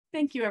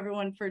Thank you,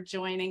 everyone, for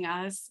joining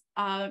us.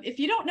 If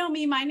you don't know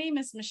me, my name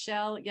is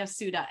Michelle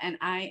Yasuda, and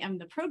I am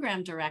the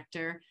program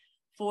director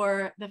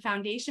for the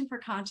Foundation for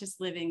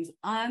Conscious Living's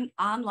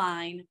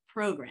online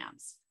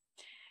programs.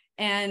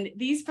 And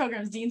these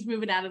programs, Dean's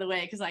moving out of the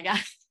way because I got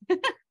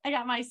I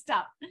got my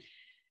stuff.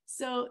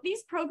 So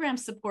these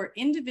programs support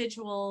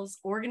individuals,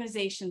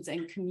 organizations,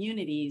 and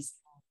communities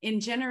in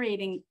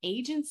generating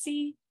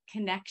agency,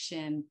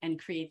 connection,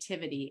 and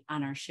creativity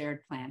on our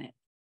shared planet.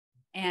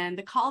 And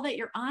the call that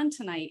you're on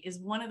tonight is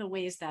one of the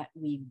ways that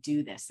we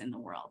do this in the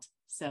world.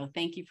 So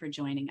thank you for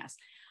joining us.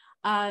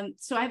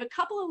 So I have a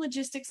couple of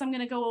logistics I'm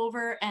going to go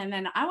over, and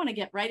then I want to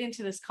get right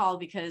into this call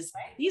because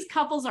these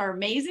couples are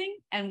amazing,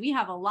 and we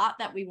have a lot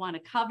that we want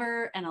to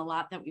cover and a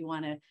lot that we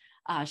want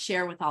to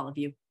share with all of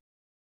you.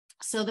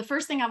 So the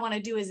first thing I want to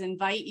do is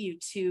invite you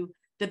to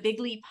the Big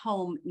Leap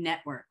Home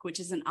Network, which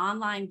is an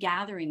online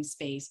gathering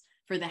space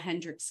for the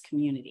Hendricks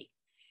community.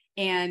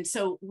 And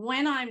so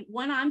when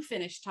I'm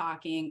finished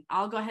talking,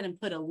 I'll go ahead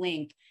and put a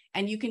link,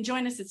 and you can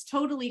join us. It's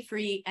totally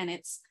free, and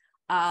it's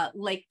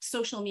like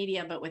social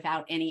media, but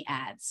without any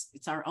ads.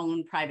 It's our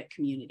own private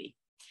community.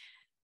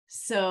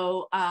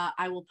 So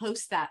I will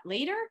post that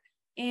later.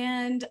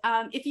 And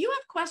if you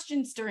have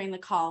questions during the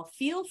call,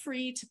 feel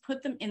free to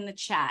put them in the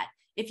chat.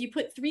 If you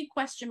put 3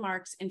 question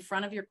marks in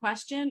front of your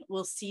question,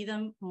 we'll see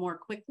them more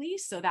quickly.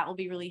 So that will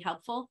be really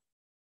helpful.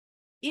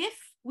 If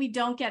we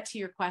don't get to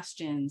your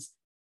questions,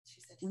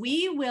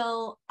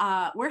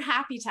 we're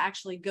happy to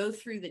actually go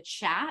through the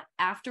chat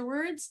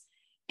afterwards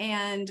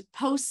and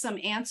post some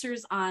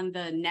answers on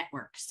the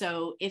network.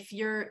 So if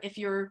you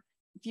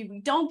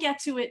don't get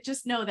to it,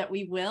 just know that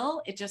we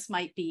will. It just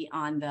might be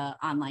on the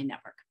online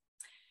network.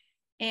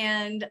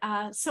 And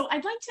so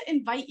I'd like to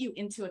invite you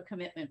into a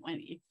commitment when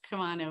you come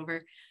on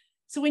over.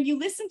 So when you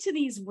listen to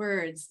these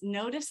words,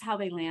 notice how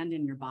they land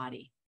in your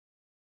body.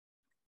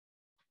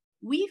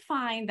 We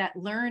find that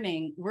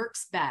learning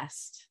works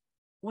best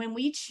when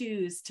we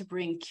choose to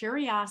bring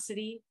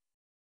curiosity,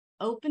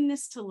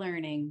 openness to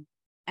learning,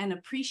 and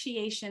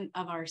appreciation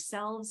of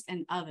ourselves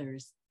and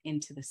others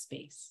into the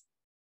space.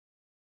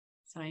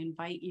 So I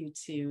invite you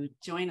to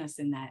join us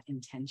in that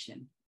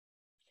intention.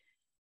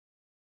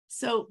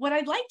 So what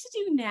I'd like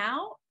to do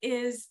now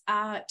is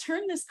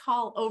turn this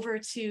call over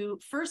to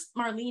first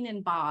Marlene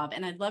and Bob,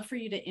 and I'd love for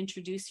you to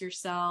introduce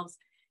yourselves,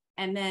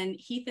 and then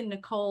Heath and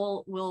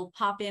Nicole will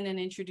pop in and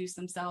introduce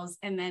themselves,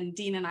 and then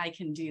Dean and I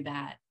can do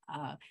that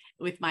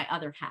with my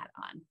other hat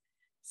on.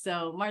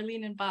 So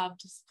Marlene and Bob,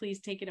 just please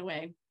take it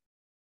away.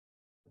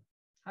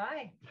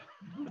 Hi.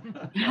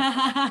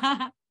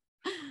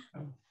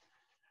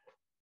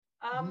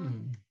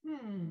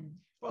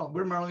 Well,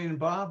 we're Marlene and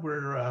Bob.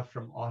 We're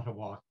from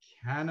Ottawa,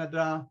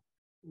 Canada.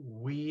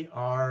 We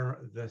are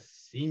the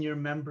senior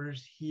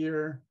members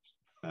here.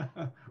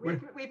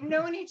 We've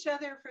known each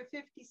other for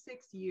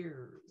 56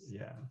 years.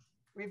 Yeah.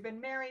 We've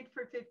been married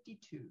for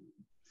 52.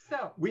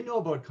 So we know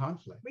about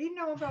conflict. We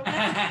know about we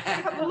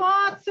have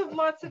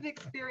lots of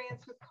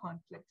experience with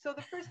conflict. So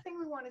the first thing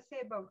we want to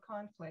say about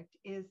conflict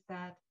is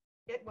that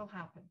it will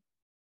happen.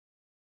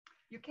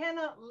 You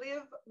cannot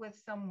live with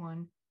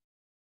someone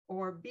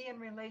or be in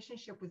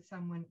relationship with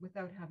someone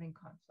without having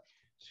conflict.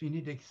 So you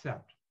need to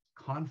accept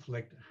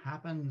conflict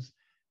happens,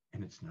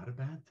 and it's not a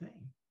bad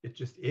thing. It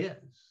just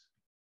is.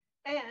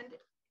 And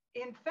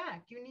in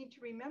fact, you need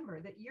to remember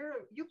that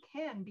you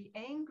can be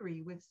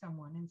angry with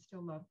someone and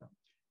still love them.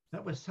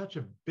 That was such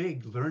a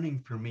big learning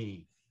for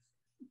me.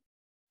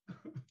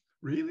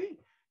 Really?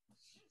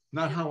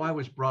 Not how I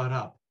was brought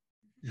up.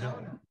 No,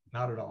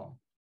 not at all.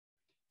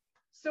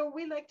 So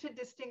we like to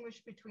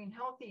distinguish between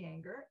healthy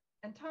anger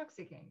and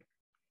toxic anger.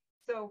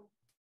 So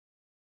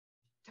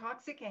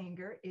toxic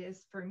anger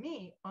is, for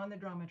me, on the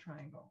drama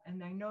triangle.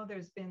 And I know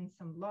there's been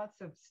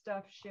lots of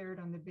stuff shared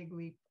on the Big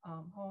Leap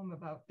Home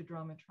about the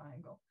drama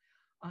triangle.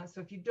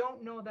 So if you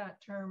don't know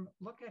that term,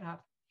 look it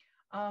up.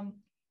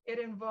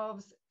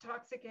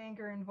 Toxic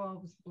anger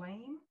involves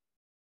blame,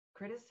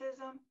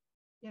 criticism.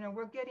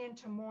 We'll get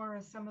into more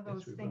of some of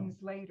those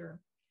things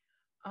later.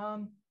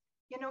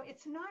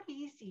 It's not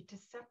easy to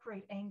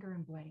separate anger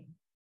and blame.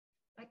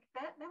 Like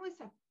that was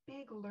a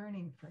big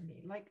learning for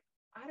me. Like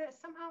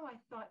somehow I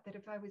thought that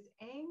if I was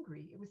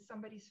angry, it was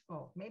somebody's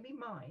fault. Maybe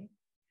mine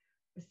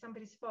was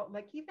somebody's fault.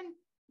 Like even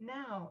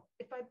now,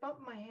 if I bump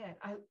my head,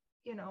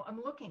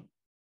 I'm looking.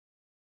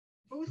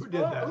 Who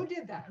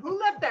did that? Who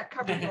left that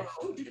cupboard door?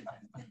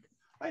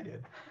 I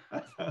did.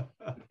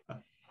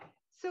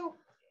 So,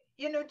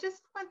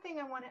 just one thing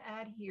I want to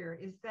add here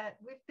is that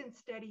we've been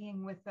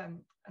studying with a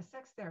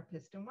sex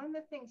therapist, and one of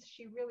the things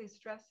she really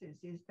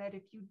stresses is that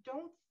if you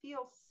don't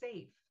feel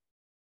safe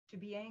to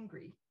be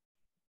angry,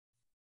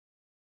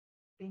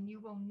 then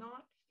you will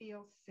not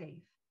feel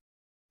safe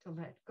to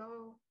let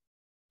go,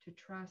 to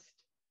trust,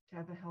 to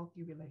have a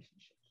healthy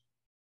relationship.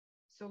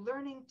 So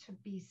learning to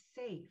be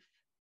safe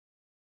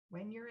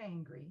when you're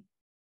angry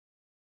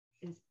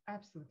is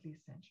absolutely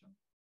essential.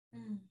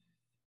 And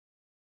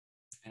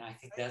I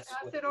think that's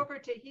pass it over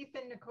to Heath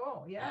and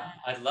Nicole. Yeah.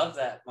 I love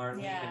that,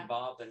 Marlene and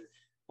Bob, and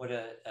what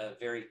a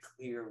very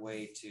clear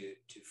way to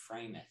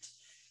frame it.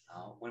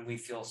 when we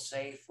feel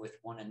safe with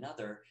one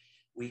another,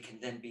 we can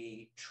then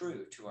be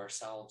true to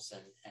ourselves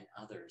and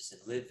others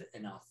and live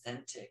an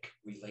authentic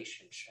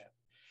relationship.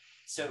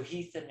 So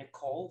Heath and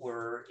Nicole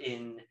were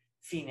in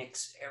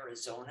Phoenix,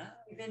 Arizona.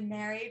 We've been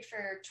married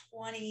for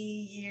 20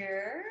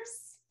 years.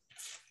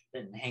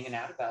 Been hanging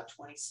out about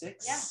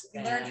 26.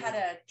 Yeah, we learned how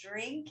to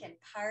drink and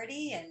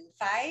party and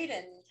fight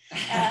and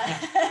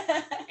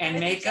and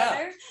with make each up.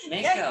 other.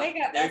 Make Yeah, up. make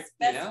up. There- That's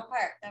you the know?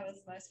 part. That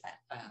was the most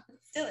fun.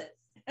 Still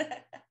is.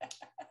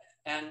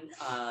 And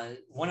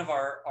one of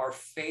our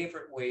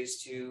favorite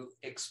ways to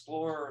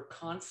explore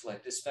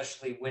conflict,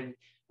 especially when,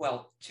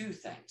 well, two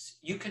things.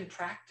 You can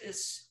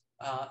practice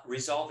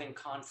resolving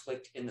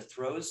conflict in the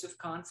throes of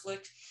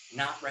conflict,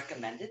 not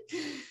recommended.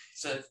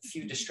 So a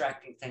few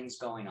distracting things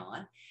going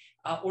on.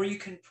 Or you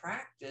can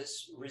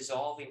practice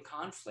resolving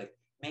conflict,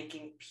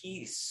 making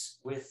peace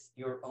with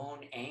your own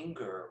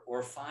anger,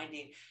 or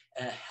finding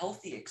a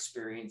healthy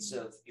experience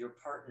of your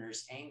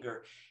partner's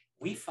anger.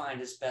 We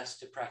find it's best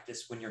to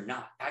practice when you're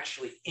not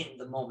actually in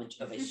the moment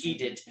of a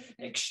heated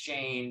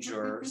exchange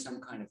or some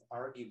kind of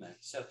argument.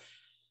 So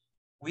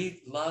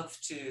we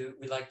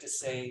like to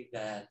say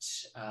that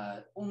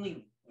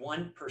only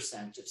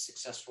 1% of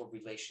successful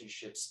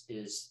relationships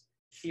is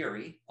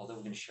theory, although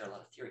we're going to share a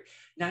lot of theory.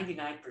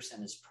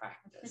 99% is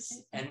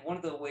practice. And one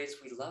of the ways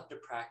we love to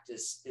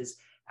practice is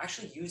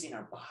actually using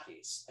our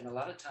bodies. And a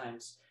lot of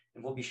times,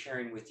 and we'll be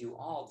sharing with you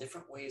all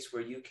different ways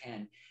where you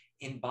can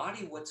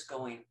embody what's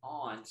going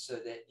on so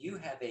that you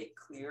have a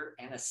clear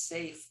and a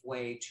safe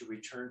way to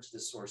return to the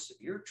source of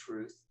your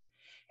truth.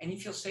 And you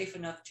feel safe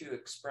enough to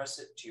express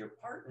it to your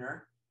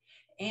partner,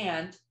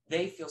 and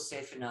they feel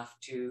safe enough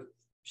to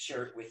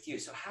share it with you.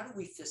 So how do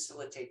we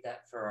facilitate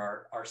that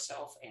for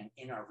ourselves and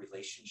in our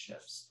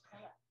relationships?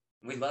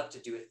 We love to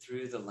do it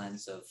through the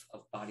lens of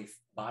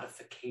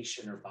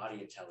bodification or body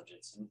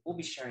intelligence. And we'll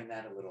be sharing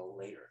that a little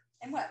later.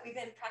 And we've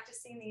been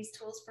practicing these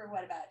tools for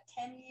about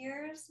 10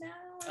 years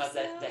now?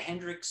 The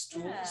Hendricks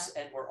tools,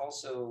 and we're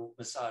also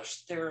massage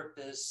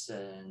therapists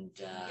and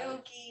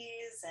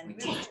yogis and we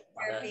teach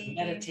therapy.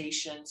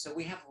 meditation. So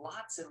we have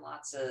lots and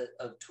lots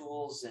of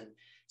tools and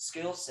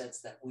skill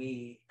sets that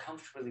we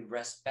comfortably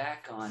rest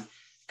back on,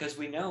 because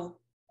we know,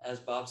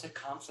 as Bob said,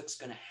 conflict's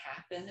going to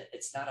happen.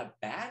 It's not a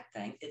bad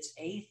thing. It's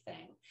a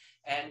thing.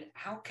 And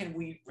how can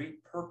we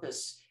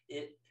repurpose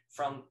it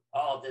from,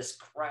 this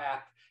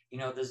crap,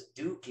 this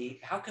dookie?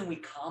 How can we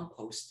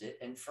compost it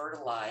and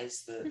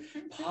fertilize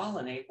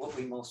pollinate what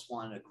we most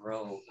want to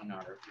grow in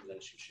our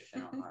relationship,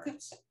 in our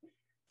hearts?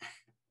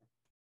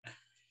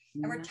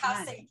 And we're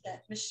tossing to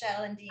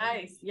Michelle and Dean.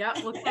 Nice. Yeah,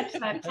 we'll catch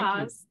that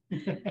toss.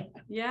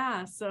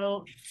 Yeah,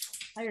 so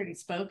I already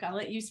spoke. I'll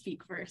let you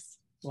speak first.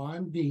 Well,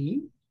 I'm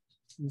Dean.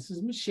 This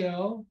is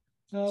Michelle.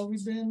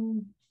 We've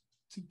been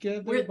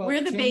together.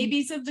 We're the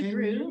babies of the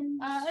group.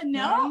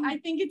 No, I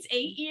think it's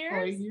 8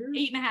 years. 8 years?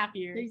 8.5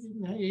 years.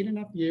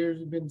 8.5 years.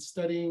 We've been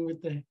studying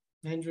with the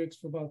Hendricks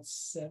for about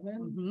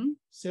 7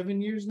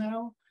 years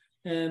now.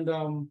 And,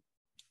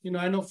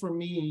 I know for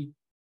me,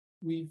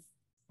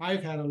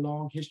 I've had a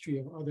long history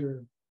of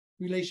other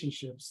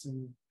relationships.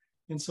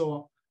 And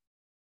so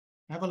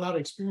I have a lot of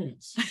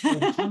experience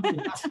of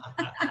conflict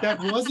that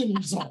wasn't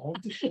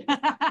resolved.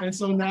 And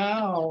so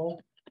now,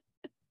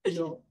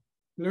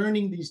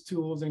 learning these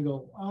tools and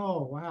go,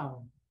 oh,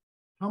 wow,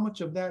 how much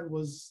of that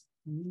was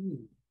me?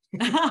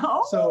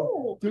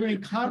 So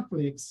during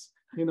conflicts,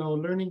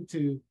 learning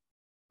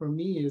for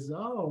me is,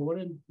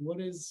 what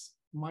is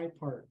my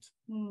part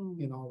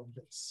in all of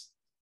this?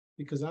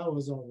 Because I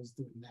was always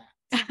doing that.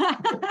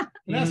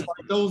 And that's why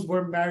those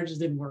marriages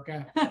didn't work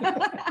out.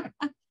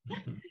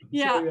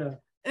 Yeah. So,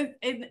 yeah.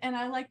 And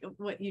I like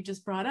what you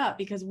just brought up,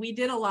 because we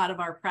did a lot of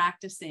our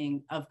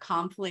practicing of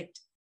conflict,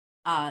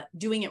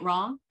 doing it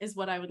wrong is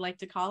what I would like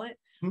to call it,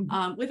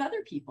 with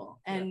other people.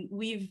 And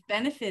we've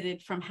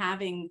benefited from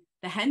having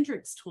the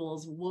Hendricks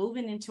tools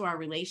woven into our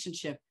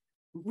relationship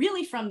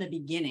really from the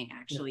beginning,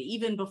 actually.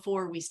 Even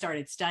before we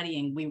started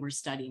studying, we were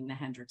studying the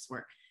Hendricks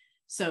work.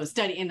 So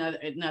in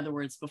other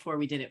words, before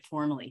we did it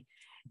formally.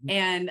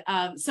 And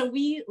so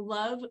we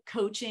love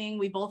coaching.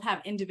 We both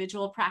have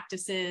individual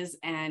practices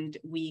and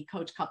we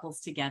coach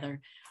couples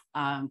together,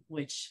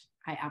 which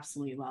I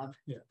absolutely love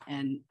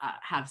and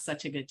have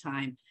such a good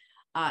time.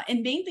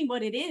 And mainly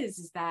what it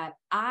is that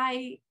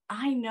I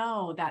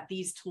know that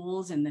these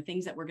tools and the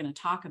things that we're going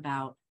to talk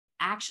about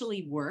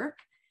actually work.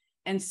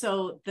 And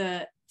so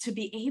to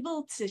be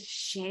able to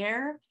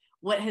share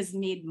what has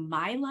made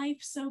my life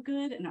so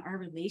good and our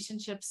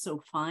relationship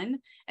so fun,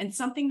 and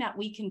something that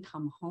we can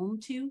come home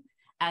to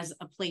as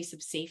a place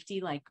of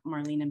safety, like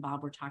Marlene and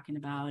Bob were talking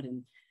about,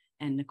 and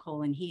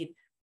Nicole and Heath,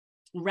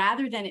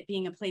 rather than it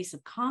being a place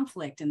of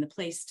conflict and the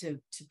place to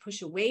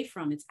push away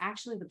from, it's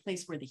actually the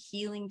place where the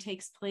healing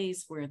takes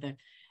place, where the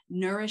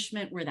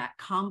nourishment, where that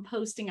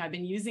composting, I've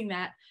been using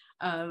that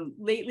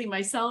lately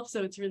myself.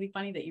 So it's really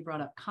funny that you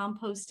brought up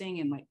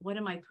composting and like, what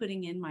am I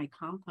putting in my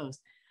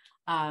compost?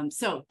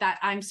 So that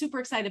I'm super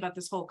excited about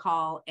this whole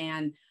call,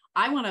 and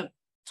I want to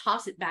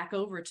toss it back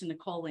over to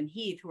Nicole and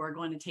Heath, who are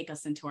going to take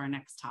us into our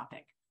next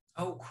topic.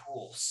 Oh,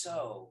 cool.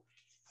 So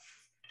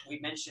we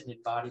mentioned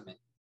embodiment,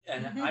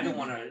 and I don't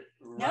want to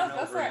run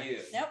over you.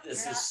 Nope,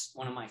 this is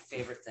one of my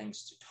favorite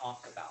things to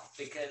talk about,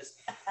 because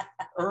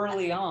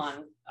early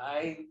on,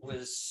 I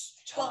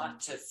was taught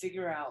to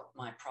figure out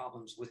my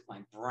problems with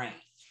my brain.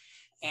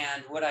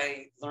 And what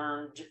I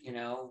learned, you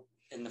know,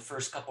 in the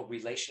first couple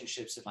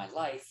relationships of my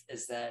life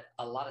is that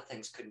a lot of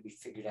things couldn't be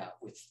figured out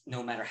with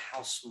no matter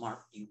how smart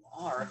you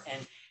are.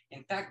 And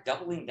in fact,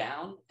 doubling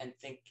down and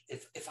think,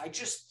 if I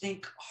just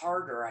think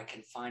harder, I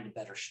can find a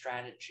better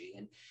strategy.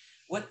 And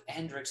what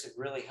Hendricks had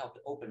really helped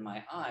open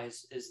my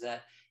eyes is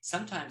that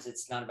sometimes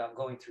it's not about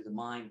going through the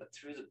mind, but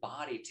through the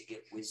body to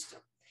get wisdom.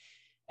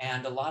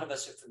 And a lot of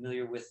us are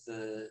familiar with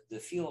the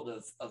field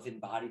of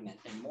embodiment,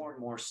 and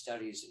more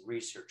studies and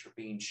research are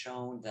being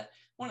shown that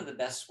one of the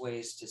best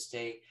ways to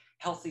stay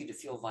healthy, to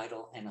feel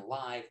vital and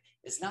alive,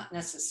 is not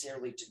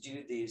necessarily to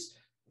do these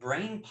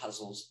brain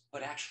puzzles,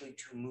 but actually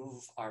to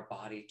move our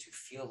body, to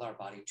feel our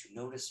body, to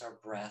notice our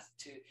breath,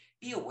 to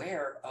be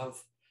aware of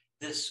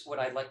this, what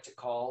I like to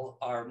call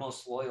our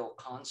most loyal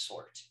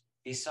consort.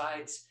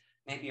 Besides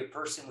maybe a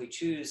person we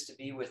choose to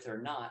be with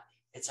or not,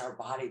 it's our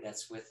body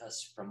that's with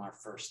us from our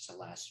first to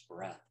last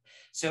breath.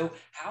 So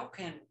how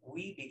can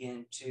we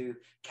begin to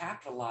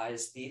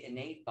capitalize the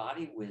innate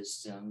body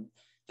wisdom,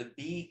 the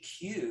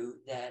BQ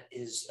that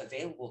is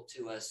available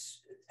to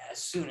us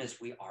as soon as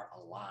we are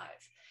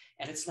alive?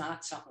 And it's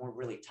not something we're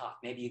really taught.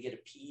 Maybe you get a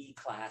PE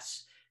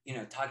class, you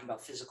know, talking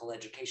about physical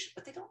education,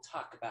 but they don't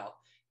talk about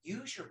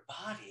use your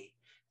body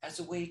as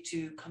a way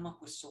to come up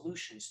with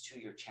solutions to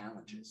your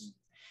challenges.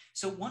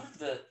 So one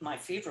of my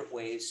favorite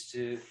ways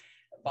to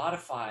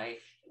bodify,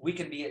 we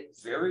can be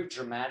very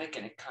dramatic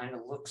and it kind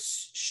of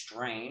looks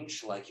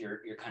strange, like you're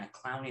kind of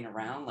clowning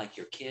around like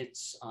your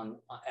kids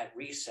at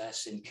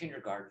recess in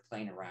kindergarten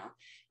playing around.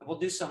 And we'll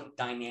do some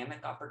dynamic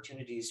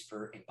opportunities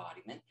for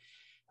embodiment.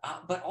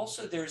 But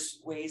also there's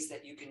ways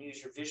that you can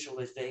use your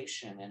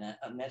visualization and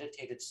a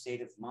meditative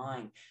state of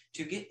mind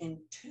to get in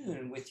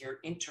tune with your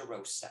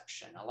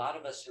interoception. A lot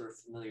of us are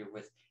familiar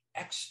with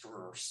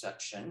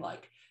exteroception,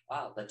 like,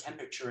 wow, the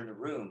temperature in the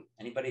room.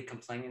 Anybody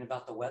complaining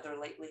about the weather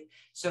lately?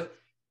 So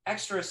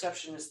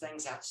exteroception is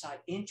things outside.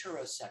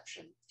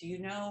 Interoception, do you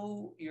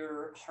know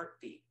your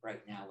heartbeat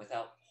right now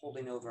without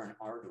holding over an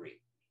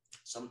artery?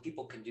 Some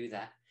people can do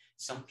that.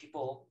 Some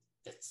people,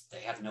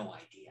 they have no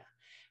idea.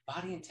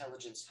 Body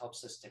intelligence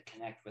helps us to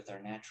connect with our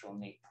natural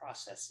innate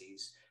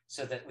processes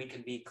so that we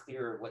can be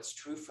clearer what's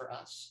true for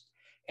us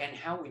and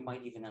how we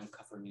might even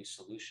uncover new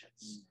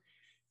solutions.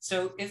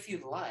 So if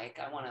you'd like,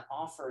 I want to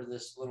offer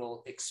this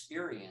little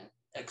experiment,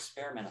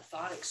 a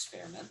thought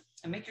experiment,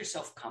 and make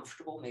yourself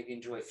comfortable. Maybe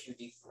enjoy a few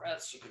deep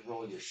breaths. You can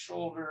roll your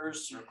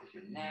shoulders, circle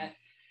your neck.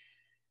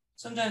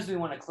 Sometimes we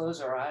want to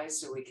close our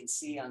eyes so we can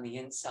see on the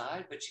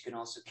inside, but you can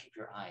also keep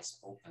your eyes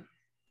open.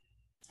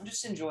 And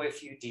just enjoy a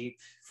few deep,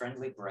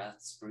 friendly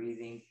breaths,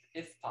 breathing,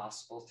 if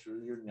possible,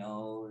 through your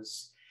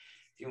nose.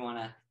 If you want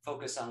to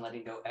focus on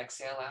letting go,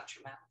 exhale out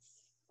your mouth,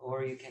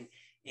 or you can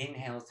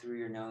inhale through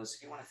your nose.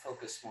 If you want to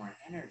focus more on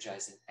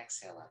energizing,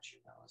 exhale out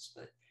your nose,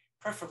 but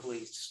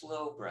preferably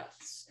slow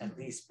breaths, at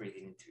least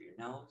breathing in through your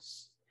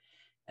nose.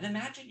 And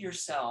imagine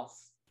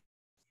yourself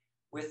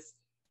with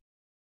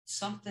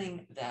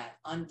something that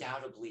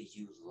undoubtedly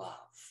you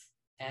love.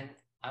 And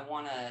I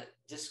want a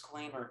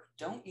disclaimer,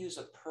 don't use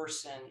a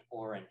person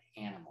or an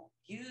animal.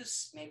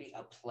 Use maybe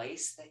a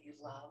place that you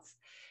love.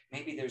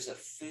 Maybe there's a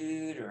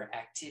food or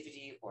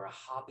activity or a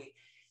hobby,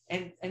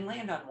 and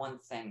land on one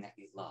thing that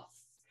you love.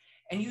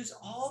 And use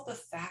all the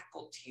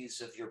faculties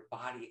of your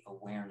body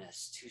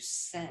awareness to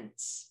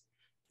sense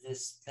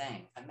this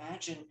thing.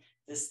 Imagine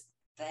this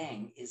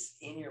thing is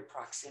in your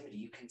proximity.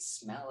 You can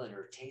smell it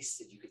or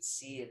taste it. You could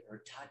see it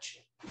or touch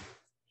it.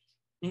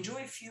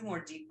 Enjoy a few more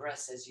deep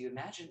breaths as you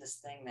imagine this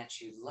thing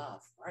that you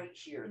love right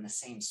here in the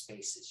same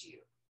space as you.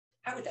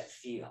 How would that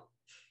feel?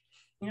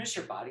 You notice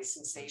your body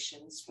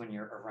sensations when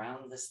you're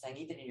around this thing,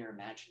 even in your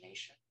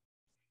imagination.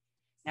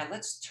 Now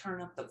let's turn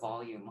up the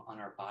volume on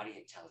our body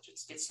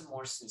intelligence, get some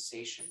more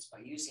sensations by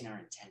using our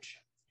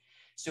intention.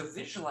 So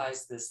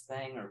visualize this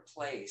thing or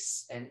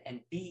place and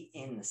be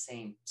in the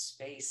same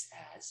space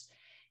as,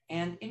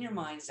 and in your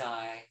mind's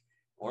eye,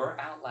 or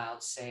out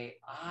loud say,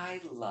 I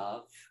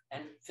love,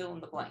 and fill in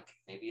the blank.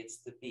 Maybe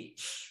it's the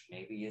beach.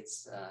 Maybe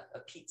it's a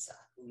pizza.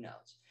 Who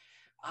knows?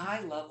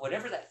 I love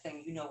whatever that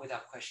thing you know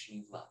without question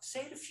you love.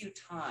 Say it a few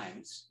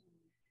times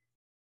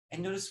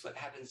and notice what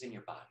happens in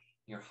your body,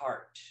 your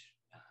heart,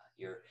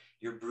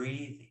 your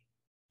breathing.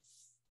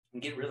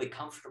 And get really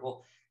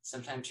comfortable.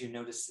 Sometimes you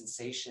notice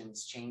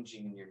sensations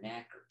changing in your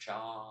neck or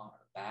jaw or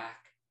back.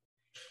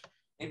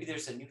 Maybe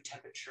there's a new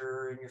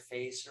temperature in your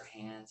face or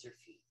hands or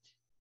feet.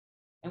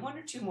 And one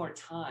or two more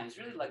times,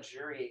 really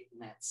luxuriate in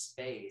that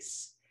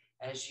space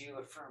as you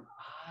affirm,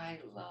 I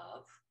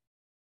love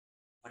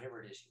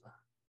whatever it is you love.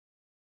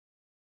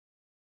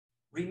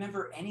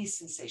 Remember any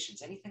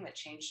sensations, anything that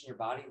changed in your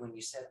body when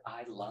you said,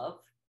 I love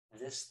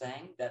this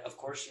thing that of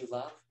course you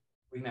love.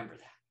 Remember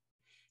that.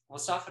 We'll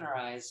soften our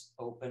eyes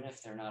open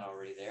if they're not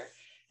already there.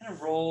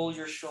 And roll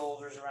your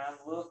shoulders around,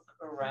 look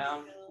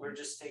around. We're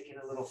just taking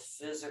a little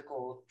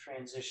physical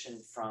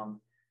transition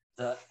from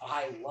the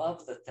I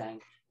love the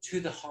thing to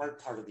the hard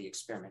part of the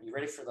experiment. You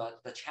ready for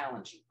the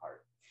challenging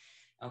part?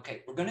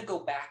 Okay, we're going to go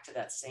back to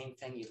that same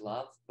thing you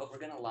love, but we're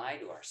going to lie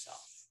to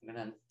ourselves. We're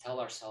going to tell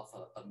ourselves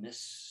a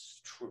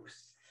mistruth,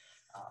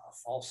 a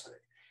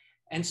falsehood.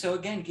 And so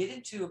again, get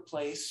into a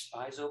place,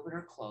 eyes open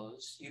or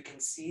closed. You can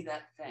see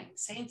that thing,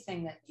 same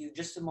thing that you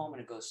just a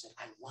moment ago said,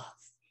 I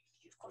love.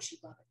 Of course you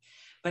love it.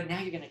 But now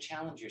you're going to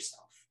challenge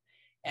yourself,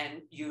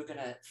 and you're going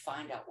to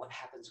find out what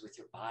happens with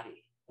your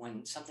body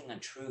when something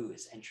untrue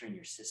is entering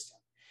your system.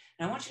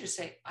 And I want you to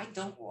say, I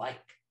don't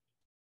like,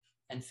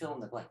 and fill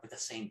in the blank with the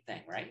same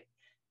thing, right?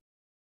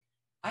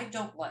 I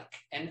don't like.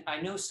 And I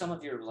know some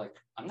of you are like,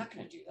 I'm not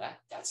going to do that.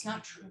 That's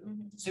not true.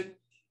 So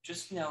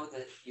just know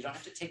that you don't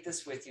have to take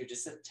this with you,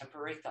 just a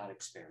temporary thought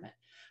experiment.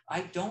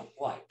 I don't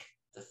like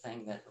the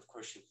thing that, of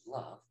course, you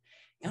love.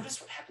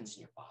 Notice what happens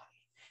in your body.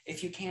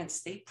 If you can,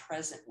 stay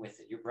present with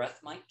it. Your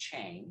breath might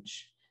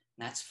change,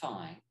 and that's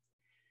fine.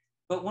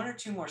 But 1 or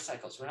 2 more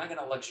cycles. We're not going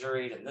to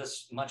luxuriate in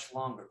this much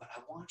longer, but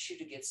I want you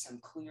to get some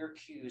clear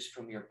cues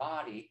from your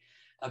body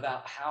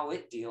about how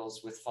it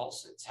deals with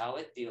falsehoods, how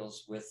it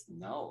deals with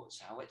no's,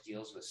 how it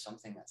deals with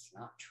something that's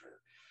not true.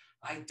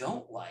 I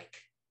don't like,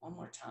 one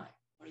more time.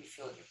 What do you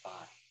feel in your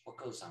body? What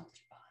goes on with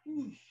your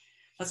body?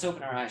 Let's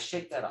open our eyes,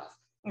 shake that off.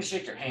 I'm gonna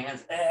shake your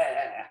hands,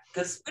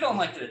 because we don't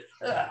like to,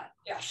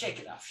 yeah, shake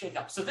it off, shake it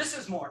off. So this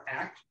is more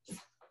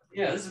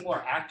this is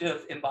more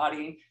active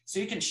embodying. So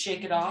you can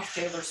shake it off.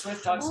 Taylor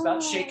Swift talks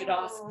about shake it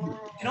off. You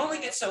can only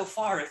get so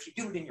far if you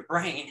do it in your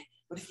brain,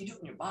 but if you do it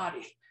in your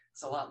body,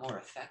 it's a lot more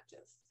effective.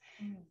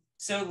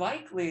 So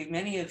likely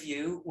many of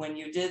you, when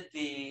you did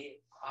the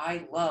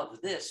I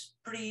love this,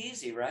 pretty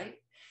easy, right?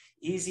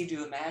 Easy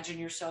to imagine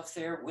yourself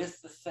there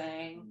with the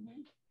thing.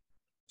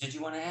 Did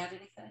you want to add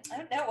anything? I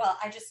don't know. Well,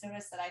 I just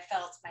noticed that I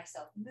felt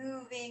myself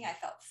moving. I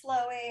felt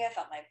flowy. I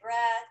felt my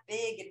breath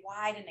big and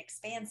wide and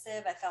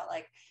expansive. I felt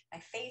like my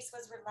face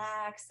was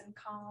relaxed and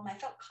calm. I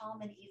felt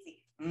calm and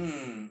easy.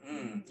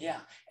 Yeah.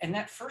 And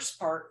that first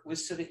part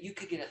was so that you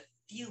could get a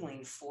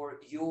feeling for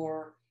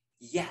your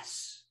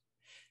yes,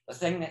 the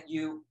thing that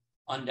you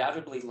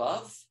undoubtedly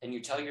love, and you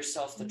tell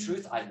yourself the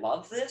truth. I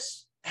love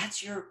this.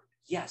 That's your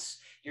yes.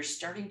 You're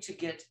starting to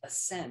get a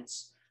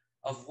sense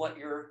of what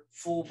your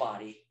full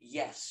body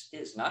yes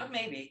is. Not a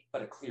maybe,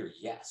 but a clear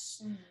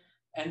yes.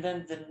 And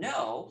then the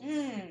no.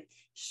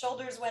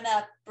 Shoulders went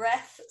up,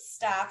 breath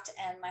stopped,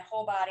 and my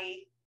whole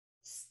body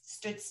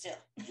stood still.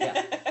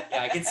 Yeah,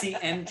 I can see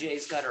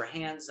MJ's got her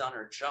hands on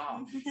her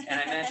jaw. And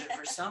I imagine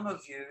for some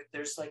of you,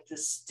 there's like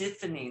this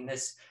stiffening,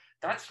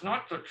 that's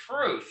not the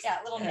truth. Yeah,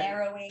 a little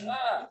narrowing.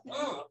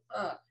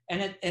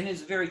 And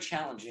it's very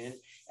challenging.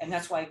 And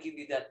that's why I give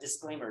you that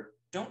disclaimer.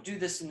 Don't do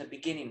this in the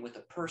beginning with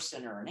a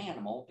person or an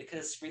animal,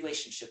 because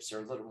relationships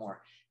are a little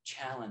more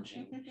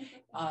challenging.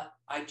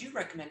 I do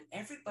recommend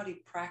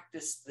everybody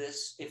practice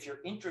this if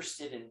you're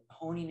interested in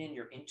honing in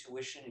your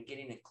intuition and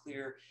getting a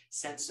clear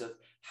sense of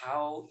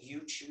how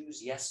you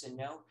choose yes and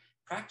no.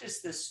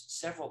 Practice this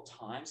several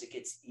times. It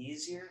gets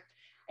easier.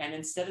 And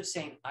instead of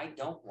saying, I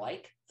don't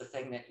like the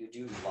thing that you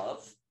do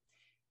love,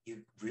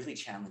 you really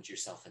challenge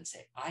yourself and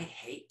say, I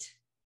hate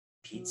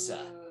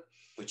pizza,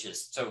 which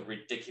is so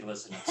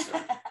ridiculous and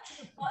absurd.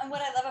 Well, and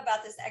what I love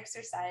about this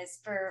exercise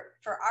for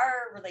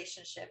our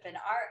relationship and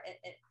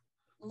our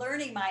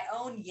learning my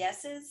own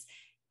yeses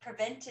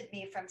prevented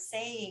me from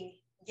saying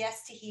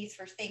yes to Heath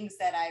for things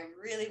that I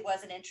really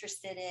wasn't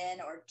interested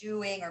in or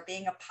doing or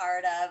being a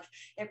part of.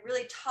 It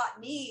really taught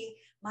me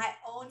my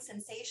own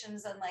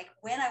sensations and like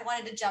when I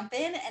wanted to jump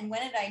in and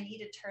when did I need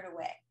to turn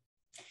away.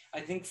 I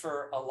think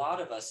for a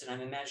lot of us, and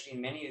I'm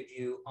imagining many of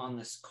you on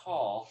this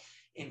call,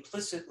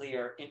 implicitly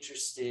are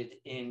interested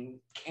in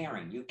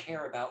caring. You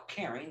care about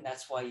caring.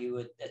 That's why you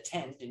would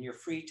attend in your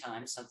free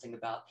time something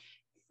about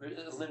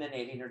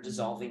eliminating or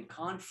dissolving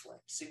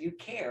conflict. So you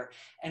care.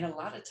 And a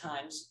lot of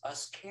times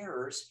us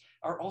carers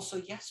are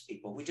also yes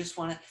people. We just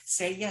want to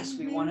say yes.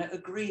 We want to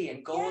agree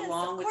and go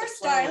along with the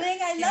flow. Of course, darling.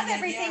 I love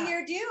everything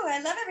you do.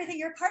 I love everything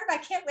you're part of. I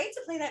can't wait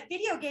to play that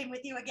video game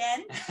with you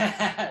again.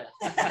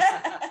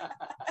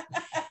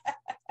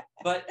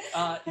 But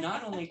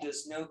not only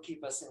does no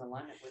keep us in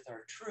alignment with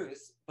our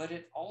truth, but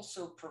it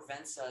also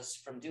prevents us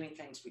from doing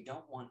things we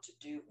don't want to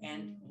do.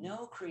 And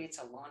no creates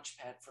a launch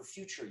pad for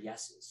future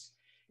yeses.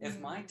 If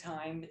my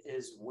time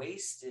is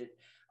wasted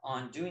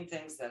on doing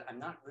things that I'm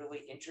not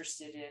really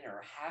interested in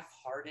or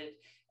half-hearted,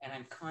 and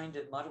I'm kind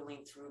of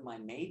muddling through my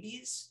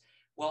maybes,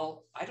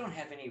 well, I don't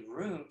have any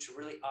room to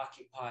really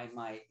occupy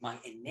my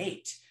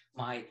innate,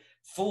 my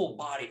full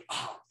body.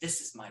 This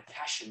is my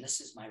passion.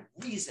 This is my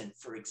reason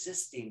for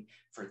existing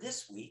for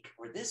this week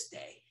or this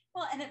day.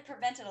 Well, and it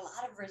prevented a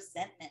lot of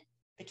resentment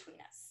between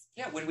us.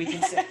 Yeah, when we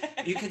can say,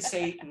 you can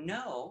say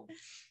no,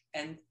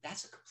 and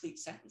that's a complete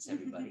sentence,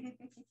 everybody.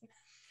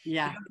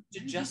 Yeah. To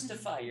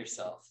justify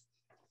yourself.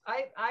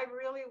 I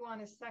really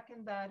want to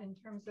second that in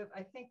terms of,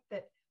 I think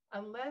that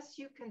unless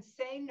you can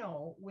say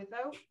no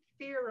without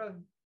fear of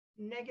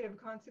negative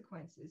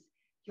consequences,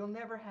 you'll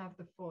never have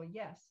the full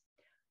yes.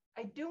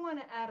 I do want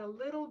to add a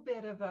little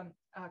bit of a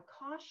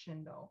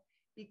caution though,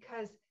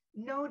 because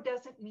no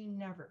doesn't mean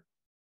never.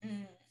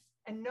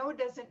 And no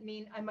doesn't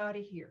mean I'm out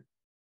of here.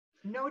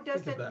 No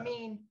doesn't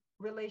mean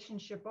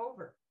relationship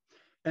over.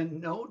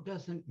 And no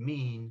doesn't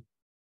mean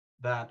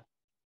that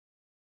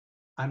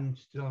I'm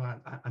still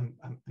not, I'm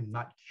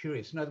not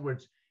curious. In other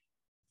words,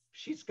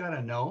 she's got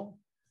to know.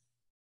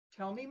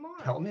 Tell me more.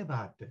 Tell me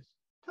about this.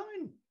 Tell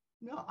me,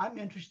 no, I'm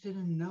interested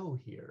in no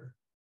here.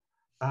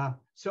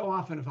 So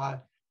often if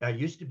I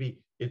used to be,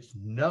 it's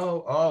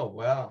no, oh,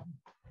 well,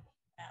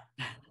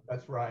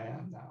 that's where I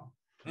am now.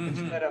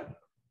 Instead of,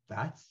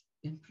 that's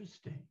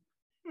interesting.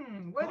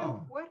 What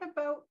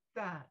about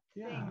that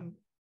thing?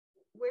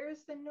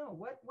 Where's the no?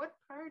 What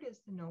part is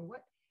the no?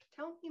 What?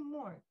 Tell me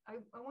more.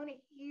 I want to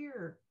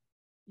hear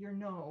your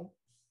no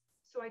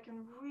so I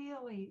can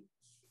really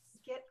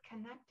get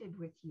connected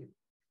with you.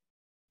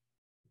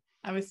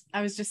 I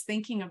was just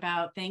thinking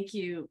about, thank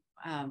you,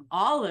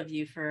 all of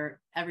you,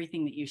 for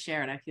everything that you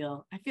shared. I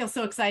feel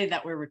so excited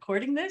that we're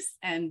recording this,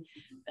 and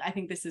I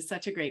think this is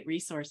such a great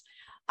resource.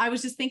 I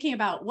was just thinking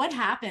about what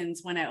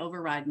happens when I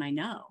override my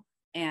no.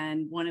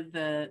 And one of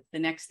the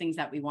next things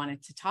that we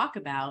wanted to talk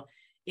about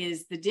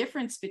is the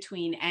difference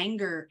between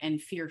anger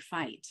and fear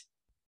fight.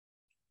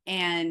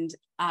 And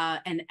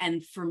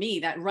for me,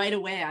 that right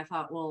away, I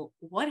thought, well,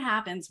 what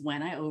happens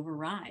when I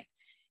override?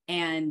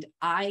 And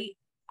I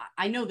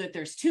know that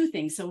there's two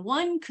things. So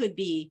one could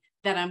be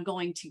that I'm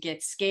going to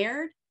get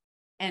scared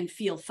and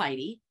feel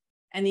fighty.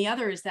 And the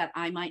other is that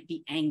I might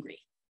be angry.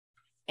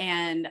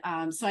 And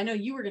so I know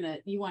you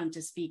wanted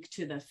to speak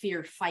to the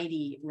fear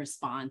fighty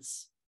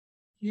response.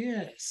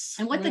 Yes.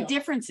 And what the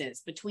difference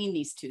is between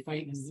these two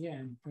things. Yeah,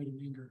 and fighting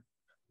anger.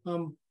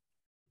 I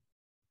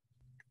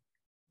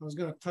was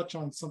going to touch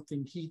on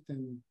something Heath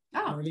and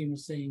Marlene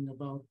was saying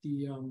about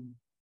the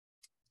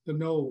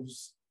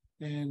no's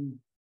and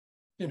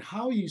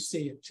how you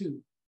say it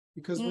too,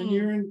 because when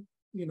you're in,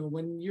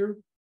 when you're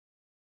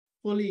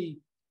fully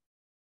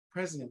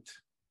present,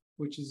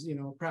 which is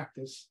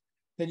practice,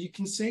 that you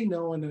can say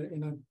no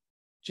in a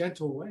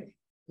gentle way,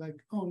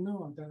 like, oh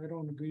no, I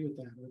don't agree with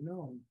that, or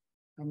no,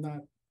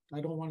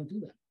 I don't want to do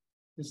that,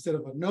 instead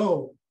of a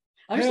no.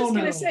 I was just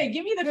going to say,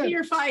 give me the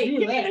fear fight. Give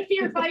me the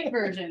fear fight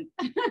version.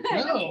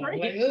 No,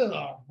 like,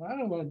 I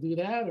don't want to do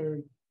that. Or,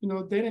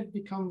 then it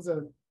becomes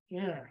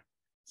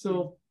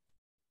So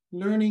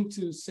learning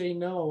to say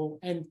no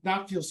and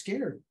not feel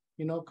scared,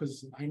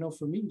 because I know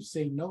for me,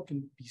 saying no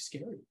can be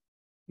scary,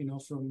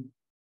 from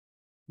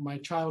my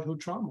childhood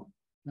trauma.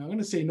 Now I'm going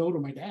to say no to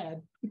my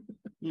dad,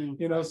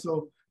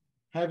 so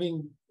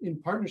having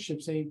in partnership,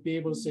 be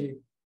able to say,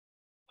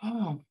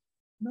 oh,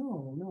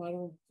 no, I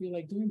don't feel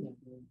like doing that.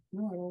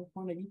 No, I don't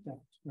want to eat that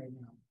right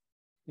now.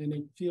 And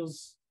it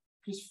feels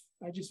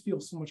I just feel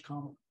so much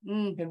calmer.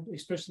 And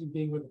especially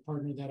being with a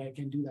partner that I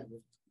can do that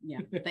with. Yeah,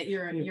 that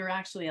you're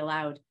actually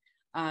allowed.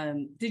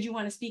 Did you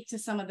want to speak to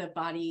some of the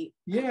body?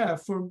 Yeah,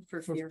 for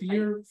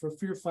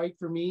fear fight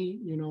for me,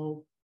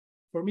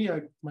 for me,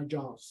 my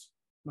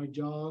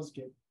jaws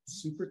get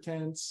super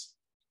tense,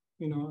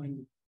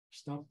 and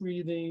stop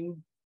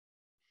breathing.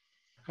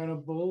 Kind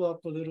of bull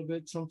up a little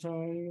bit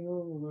sometimes,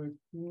 like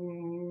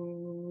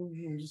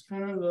and just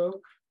kind of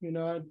look,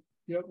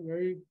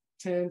 very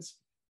tense,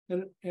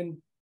 and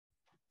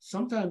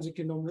sometimes it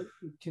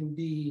can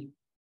be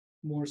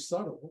more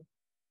subtle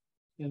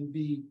and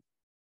be,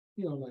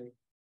 like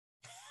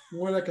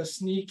more like a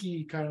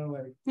sneaky kind of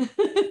like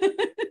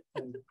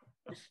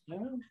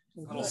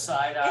little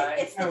side eye.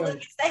 It's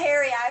the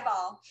hairy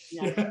eyeball.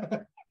 Yeah.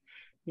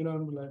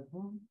 I'm like,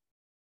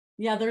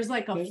 yeah, there's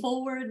like a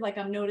forward, like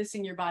I'm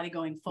noticing your body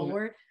going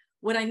forward. Yeah.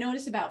 What I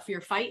notice about fear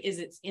fight is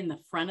it's in the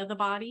front of the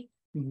body.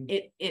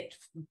 It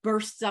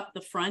bursts up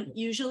the front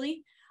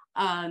usually.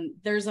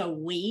 There's a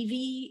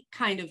wavy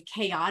kind of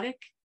chaotic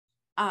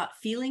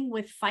feeling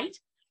with fight.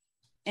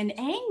 And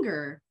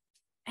anger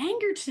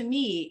to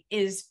me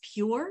is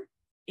pure,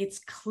 it's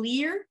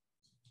clear,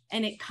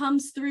 and it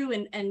comes through,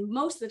 and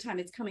most of the time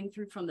it's coming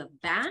through from the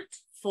back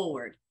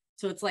forward.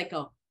 So it's like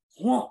a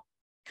whoa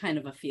kind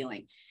of a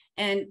feeling.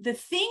 And the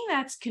thing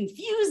that's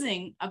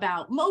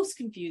most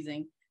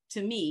confusing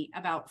to me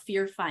about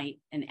fear, fight,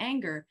 and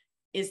anger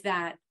is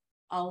that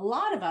a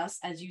lot of us,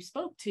 as you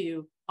spoke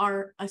to,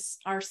 are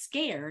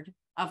scared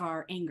of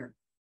our anger.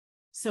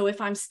 So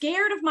if I'm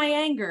scared of my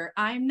anger,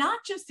 I'm not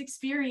just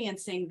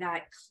experiencing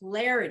that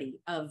clarity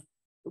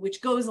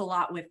which goes a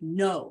lot with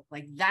no,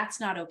 like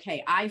that's not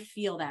okay. I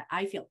feel that.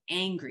 I feel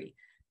angry.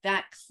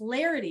 That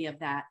clarity of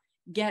that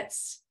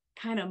gets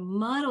kind of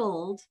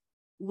muddled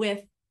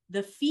with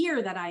the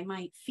fear that I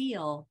might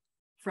feel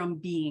from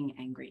being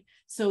angry.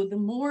 So the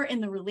more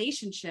in the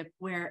relationship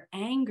where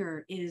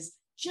anger is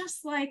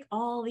just like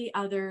all the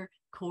other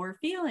core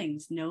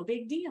feelings, no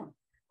big deal.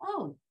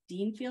 Oh,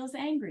 Dean feels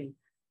angry.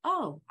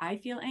 Oh, I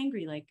feel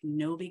angry, like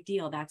no big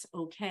deal. That's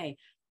okay.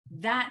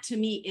 That to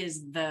me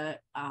is the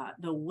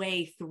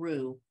way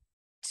through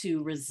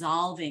to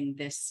resolving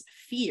this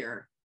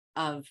fear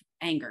of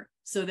anger,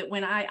 so that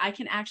when I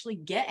can actually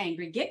get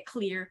angry, get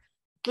clear,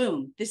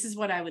 boom, this is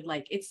what I would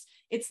like. It's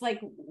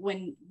like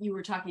when you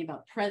were talking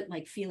about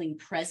like feeling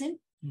present.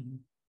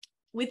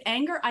 With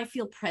anger, I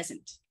feel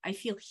present. I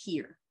feel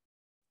here.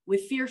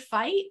 With fear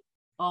fight,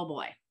 oh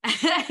boy,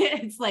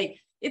 it's like,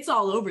 it's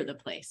all over the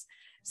place.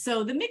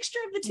 So the mixture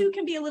of the two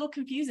can be a little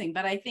confusing,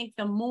 but I think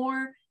the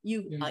more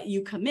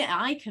you commit,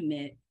 I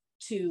commit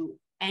to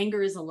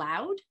anger is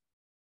allowed,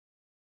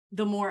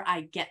 the more I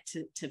get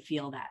to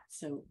feel that.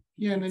 So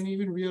yeah, and then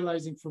even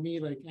realizing for me,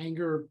 like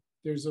anger,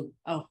 there's a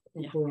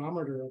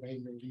barometer of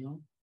anger, you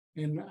know.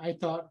 And I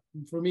thought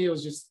for me it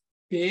was just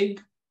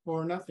big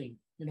or nothing,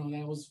 you know.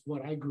 That was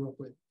what I grew up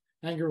with.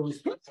 Anger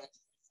was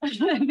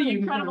the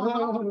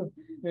incredible.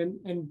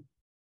 and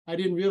I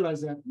didn't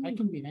realize that I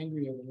can be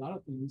angry at a lot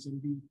of things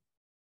and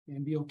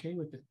be okay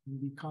with it and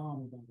be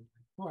calm about it.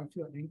 Oh, I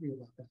feel angry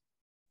about that,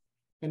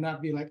 and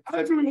not be like,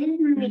 I feel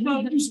angry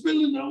about you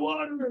spilling the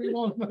water, you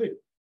know, like,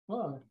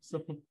 oh,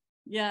 so.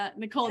 Yeah,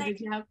 Nicole, did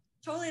you have?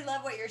 Totally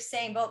love what you're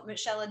saying, both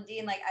Michelle and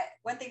Dean. Like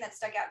one thing that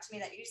stuck out to me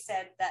that you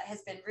said that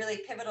has been really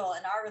pivotal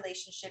in our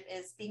relationship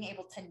is being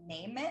able to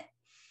name it,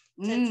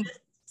 to just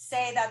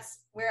say that's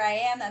where I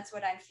am, that's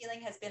what I'm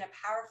feeling, has been a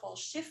powerful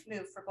shift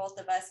move for both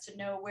of us to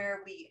know where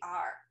we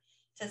are,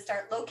 to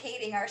start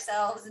locating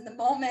ourselves in the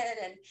moment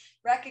and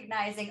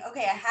recognizing,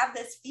 okay, I have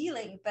this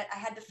feeling, but I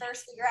had to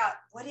first figure out,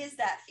 what is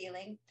that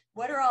feeling?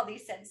 What are all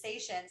these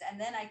sensations? And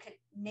then I could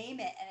name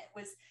it. And it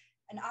was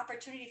an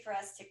opportunity for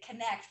us to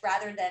connect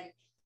rather than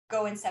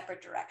go in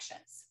separate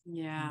directions.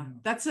 Yeah,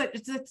 that's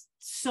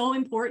so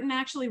important,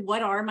 actually.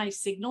 What are my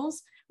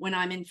signals when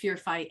I'm in fear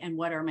fight, and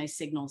what are my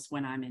signals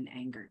when I'm in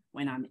anger,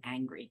 when I'm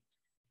angry?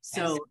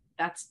 So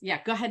that's,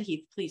 go ahead,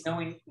 Heath, please.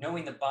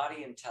 Knowing the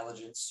body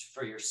intelligence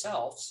for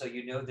yourself, so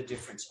you know the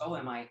difference. Oh,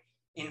 am I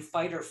in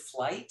fight or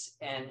flight?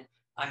 And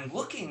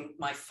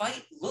my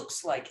fight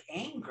looks like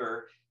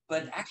anger,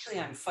 but actually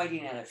I'm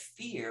fighting out of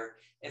fear.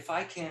 If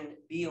I can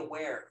be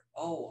aware,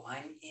 oh,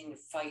 I'm in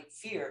fight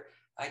fear,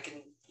 I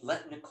can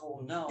let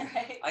Nicole know,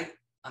 right.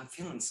 I'm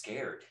feeling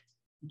scared.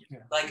 Yeah.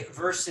 Like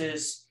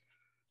versus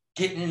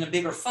getting in a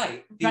bigger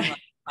fight. Being like,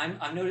 I'm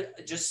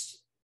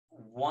just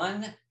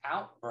one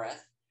out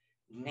breath,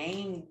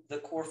 name the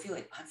core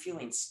feeling. I'm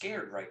feeling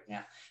scared right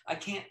now. I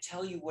can't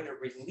tell you what a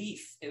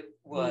relief it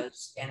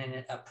was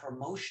and a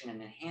promotion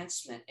and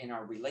enhancement in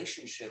our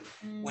relationship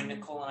when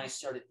Nicole and I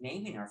started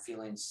naming our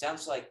feelings.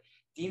 Sounds like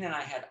Dean and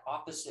I had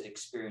opposite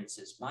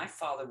experiences. My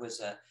father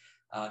was a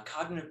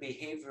cognitive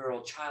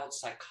behavioral child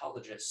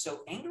psychologist, so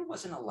anger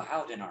wasn't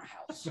allowed in our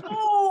house.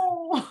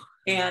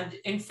 And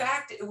in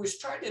fact, it was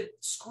trying to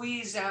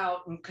squeeze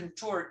out and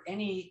contort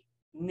any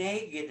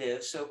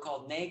negative,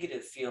 so-called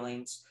negative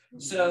feelings.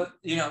 So,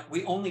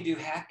 we only do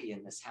happy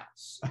in this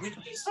house, which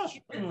is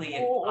humanly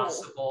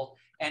impossible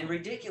and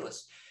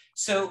ridiculous.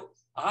 So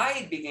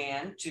I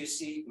began to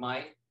see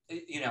my,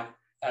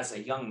 as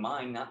a young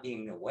mind, not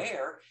being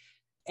aware,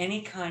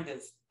 any kind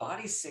of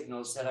body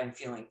signals that I'm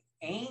feeling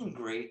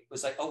angry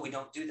was like, oh, we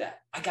don't do that.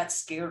 I got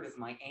scared of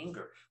my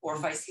anger. Or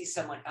if I see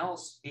someone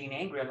else being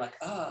angry, I'm like,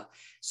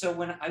 So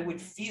when I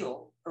would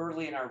feel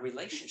early in our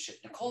relationship,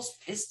 Nicole's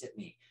pissed at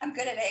me. I'm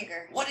good at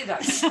anger. What did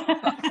I say?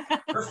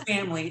 Her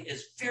family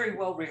is very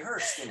well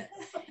rehearsed in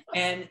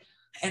it.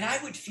 And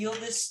I would feel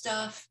this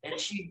stuff, and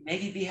she'd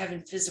maybe be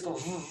having physical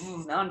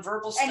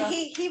nonverbal stuff. And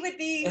he would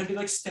be, and be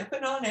like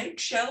stepping on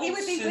eggshells. He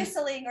would be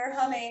whistling or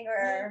humming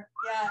or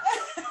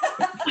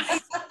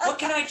What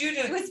can I do to?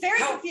 It was very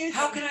confusing.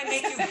 How can I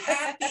make you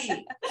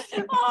happy?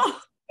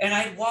 And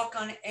I'd walk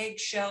on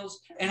eggshells,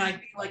 and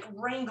I'd be like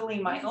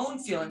wrangling my own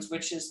feelings,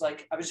 which is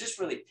like, I was just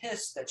really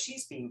pissed that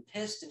she's being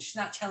pissed, and she's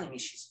not telling me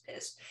she's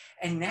pissed.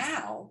 And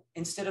now,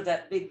 instead of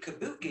that big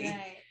kabuki,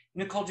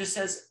 Nicole just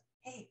says,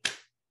 hey,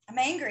 I'm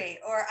angry,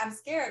 or I'm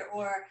scared,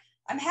 or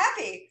I'm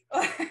happy.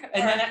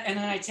 And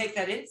then I take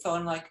that info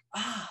and I'm like,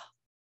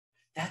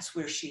 that's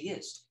where she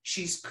is.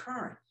 She's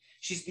current.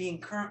 She's being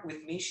current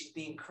with me. She's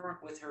being current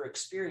with her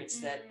experience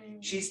that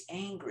she's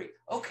angry.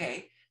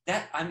 Okay,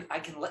 that I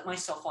can let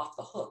myself off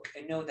the hook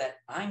and know that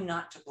I'm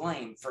not to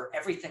blame for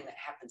everything that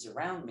happens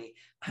around me.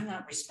 I'm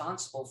not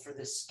responsible for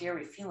this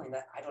scary feeling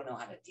that I don't know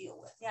how to deal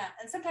with. Yeah,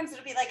 and sometimes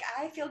it'll be like,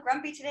 I feel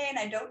grumpy today and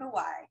I don't know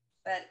why.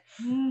 But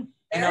and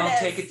I'll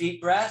take a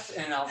deep breath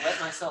and I'll let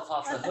myself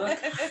off the hook.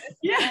 And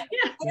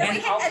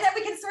then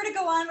we can sort of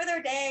go on with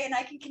our day, and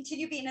I can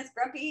continue being as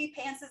grumpy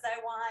pants as I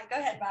want. Go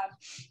ahead, Bob.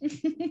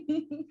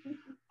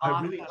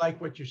 I really like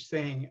what you're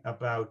saying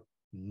about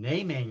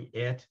naming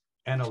it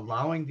and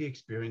allowing the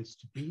experience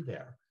to be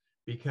there.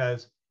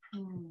 Because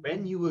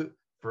when you,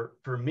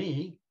 for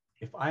me,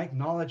 if I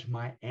acknowledge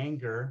my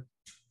anger,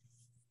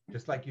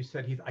 just like you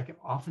said, Heath, I can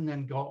often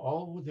then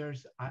go,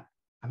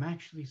 I'm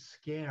actually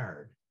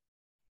scared.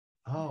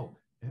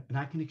 And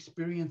I can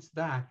experience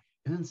that.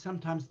 And then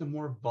sometimes the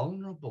more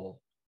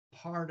vulnerable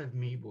part of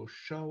me will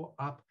show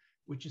up,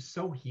 which is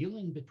so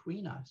healing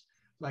between us.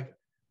 Like,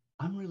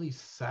 I'm really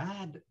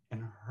sad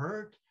and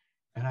hurt,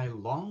 and I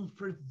long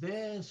for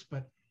this,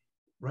 but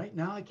right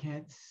now I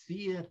can't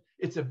see it.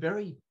 It's a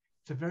very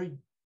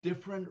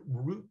different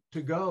route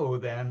to go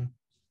than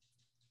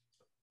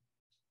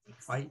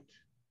fight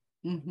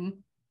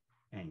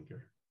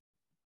anger,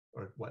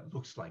 or what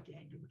looks like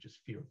anger, which is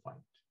fear fight.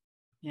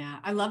 Yeah,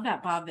 I love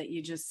that, Bob, that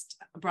you just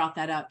brought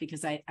that up,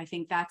 because I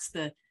think that's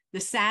the the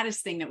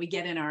saddest thing that we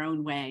get in our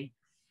own way,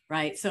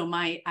 right? So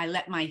I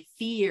let my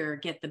fear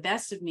get the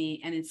best of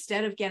me, and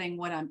instead of getting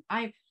what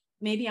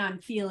maybe I'm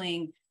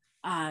feeling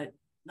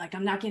like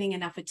I'm not getting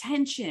enough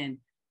attention.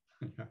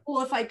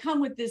 Well, if I come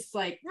with this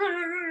like,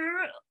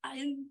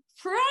 I'm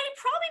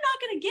probably not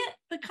going to get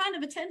the kind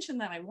of attention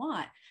that I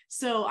want.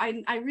 So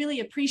I really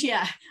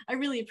appreciate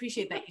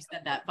that you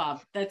said that,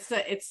 Bob.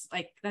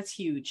 That's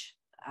huge.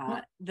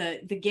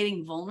 The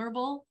getting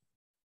vulnerable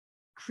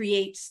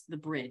creates the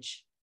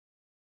bridge,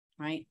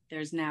 right?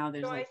 There's so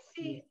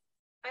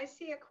I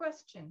see a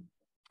question.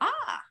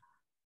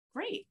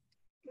 Great.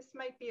 This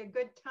might be a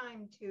good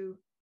time to.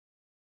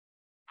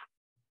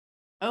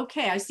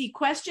 Okay, I see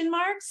question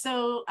marks.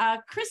 So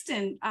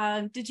Kristen,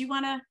 did you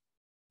want to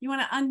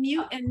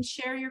unmute and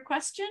share your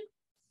question?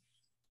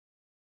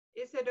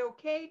 Is it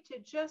okay to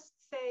just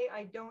say,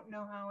 I don't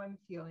know how I'm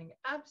feeling?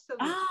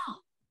 Absolutely.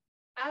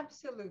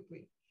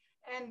 Absolutely.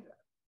 And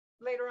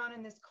later on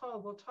in this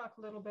call, we'll talk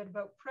a little bit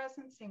about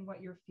presencing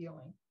what you're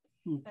feeling.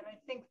 And I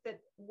think that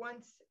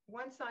once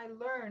I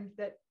learned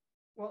that,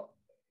 well,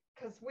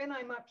 because when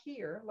I'm up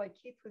here, like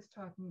Keith was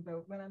talking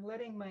about, when I'm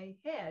letting my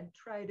head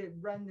try to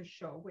run the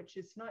show, which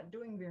is not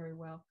doing very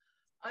well,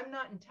 I'm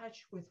not in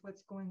touch with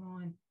what's going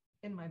on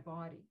in my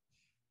body.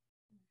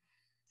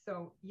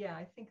 So yeah,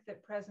 I think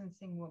that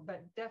presencing will,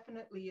 but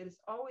definitely it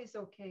is always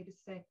okay to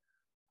say,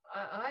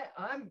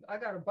 I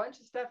got a bunch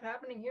of stuff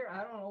happening here.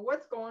 I don't know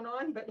what's going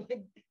on, but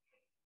like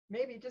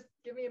maybe just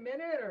give me a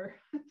minute or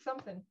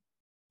something.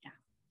 Yeah.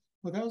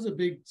 Well, that was a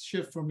big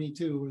shift for me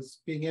too,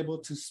 was being able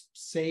to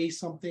say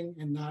something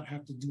and not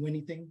have to do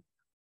anything.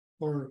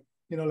 Or,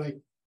 like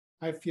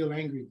I feel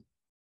angry,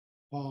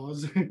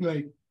 pause,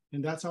 like,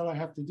 and that's all I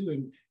have to do.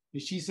 And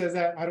if she says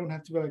that, I don't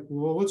have to be like,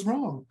 well, what's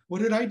wrong?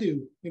 What did I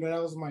do?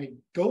 That was my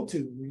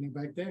go-to,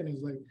 back then. It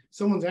was like,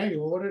 someone's angry.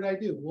 Well, what did I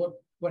do?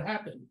 What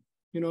happened?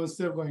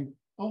 Instead of going,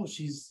 oh,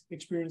 she's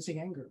experiencing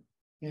anger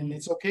and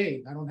it's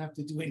okay. I don't have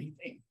to do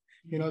anything.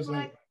 It's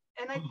like,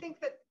 and I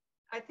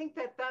think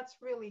that that's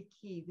really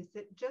key, is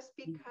that just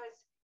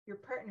because your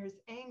partner's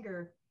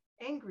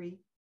angry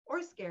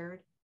or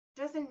scared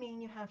doesn't mean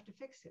you have to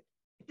fix it.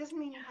 It doesn't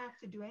mean you have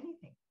to do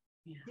anything.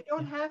 Yeah. You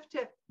don't have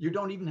to. You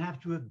don't even have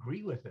to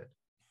agree with it.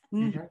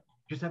 You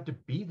just have to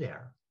be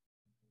there.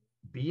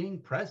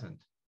 Being present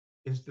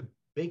is the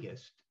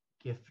biggest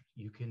gift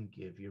you can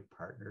give your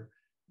partner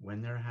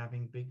when they're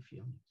having big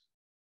feelings.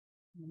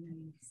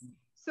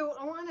 So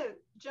I want to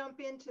jump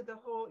into the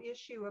whole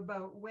issue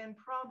about when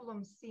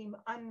problems seem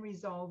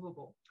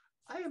unresolvable.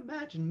 I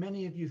imagine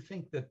many of you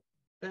think that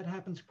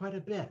happens quite a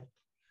bit.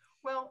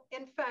 Well,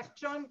 in fact,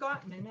 John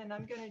Gottman, and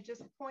I'm going to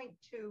just point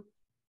to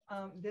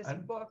this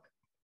book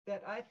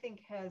that I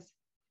think has,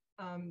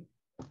 on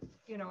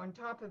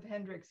top of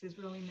Hendricks, has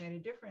really made a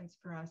difference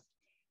for us.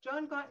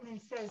 John Gottman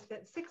says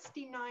that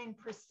 69%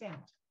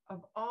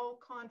 of all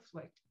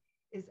conflict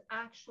is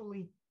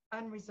actually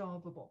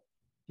unresolvable.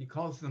 He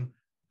calls them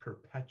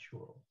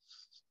perpetuals.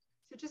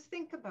 So just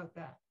think about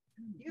that.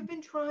 You've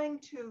been trying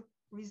to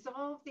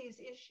resolve these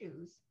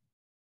issues,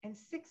 and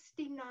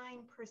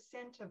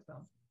 69% of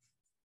them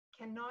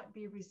cannot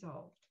be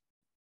resolved.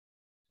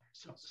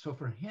 So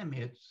for him,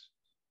 it's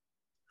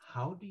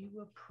how do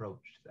you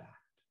approach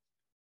that?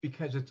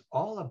 Because it's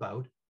all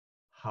about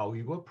how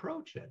you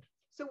approach it.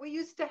 So we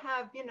used to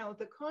have,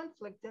 the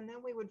conflict, and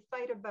then we would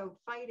fight about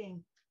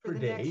fighting for the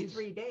days. Next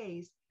 3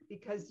 days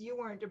because you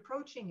weren't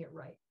approaching it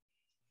right.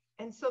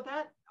 And so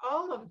that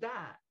all of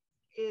that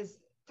is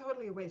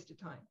totally a waste of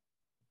time.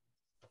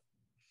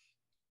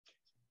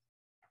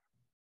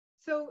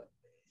 So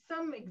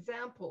some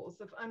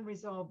examples of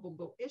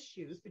unresolvable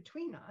issues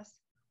between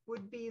us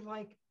would be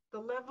like the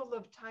level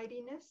of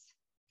tidiness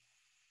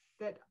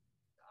that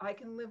I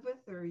can live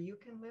with or you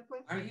can live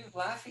with. Are you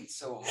laughing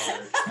so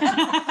hard?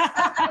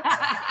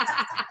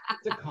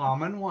 It's a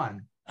common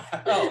one.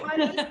 Oh.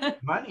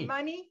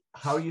 Money.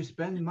 How you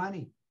spend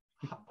money.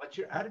 What's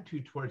your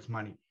attitude towards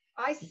money?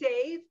 I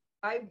save.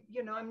 I'm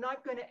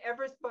not going to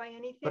ever buy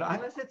anything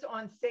unless it's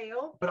on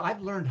sale. But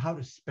I've learned how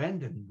to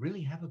spend and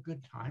really have a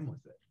good time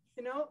with it.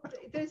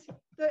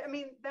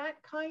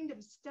 That kind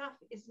of stuff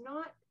is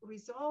not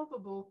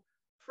resolvable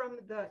from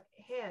the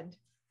head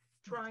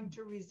trying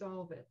to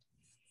resolve it.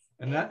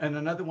 And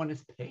another one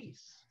is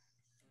pace.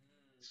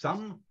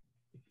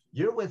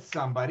 You're with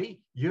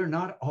somebody, you're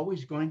not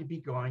always going to be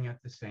going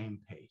at the same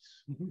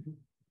pace.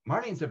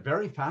 Marlene's a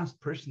very fast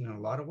person in a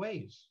lot of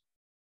ways.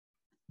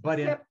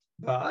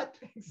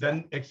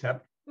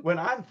 Except when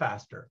I'm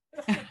faster.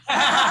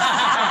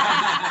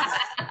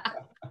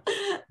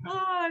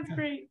 Oh, that's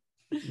great.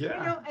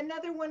 Yeah.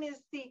 Another one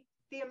is the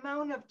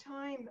amount of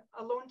time,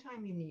 alone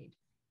time you need.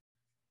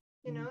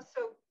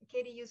 So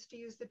Katie used to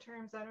use the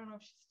terms, I don't know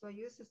if she still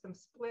uses them,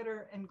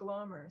 splitter and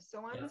glommer.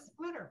 So I'm a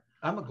splitter.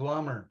 I'm a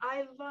glommer.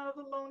 I love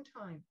alone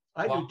time.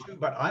 I do too,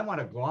 but I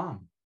want to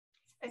glom.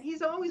 And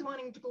he's always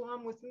wanting to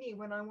glom with me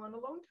when I want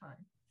alone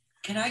time.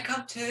 Can I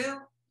come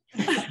too?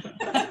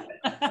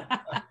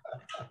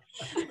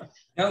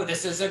 No,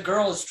 this is a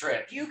girls'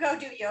 trip. You go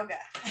do yoga.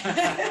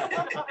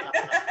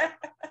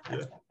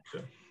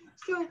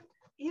 So,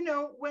 you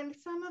know, when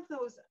some of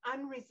those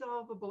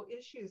unresolvable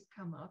issues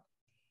come up,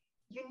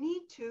 you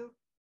need to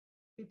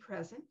be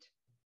present.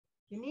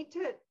 You need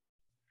to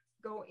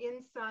go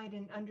inside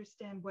and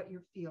understand what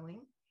you're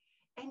feeling,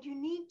 and you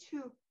need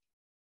to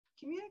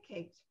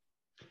communicate.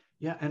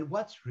 Yeah, and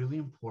what's really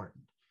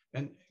important,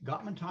 and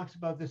Gottman talks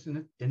about this,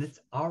 and it's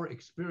our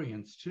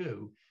experience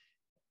too.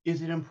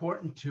 Is it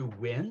important to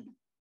win?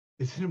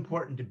 Is it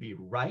important to be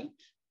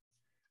right?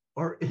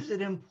 Or is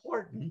it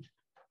important,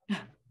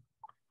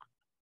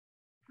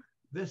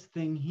 this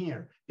thing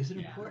here, is it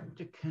important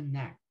to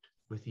connect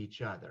with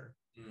each other?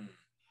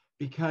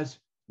 Because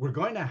we're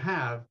going to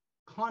have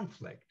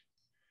conflict.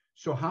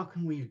 So how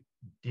can we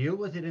deal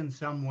with it in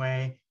some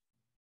way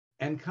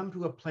and come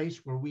to a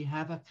place where we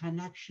have a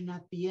connection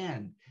at the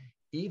end,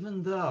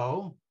 even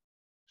though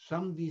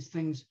some of these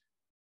things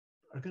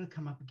are going to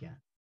come up again?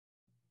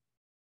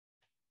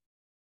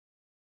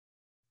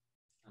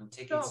 I'm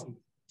taking some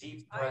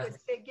deep breath. I would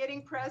say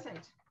getting present.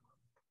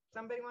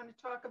 Somebody want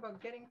to talk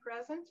about getting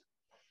present?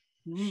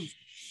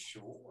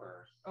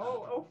 Sure.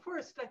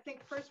 First, I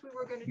think first we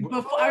were going to do.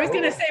 I was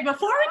going to say,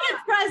 before we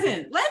get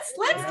present, let's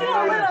do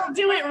a little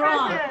do it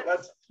wrong.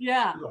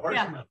 Yeah. The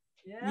horsemen.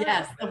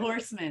 Yes, the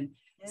horsemen.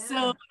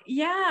 So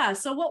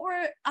so what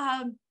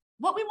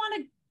we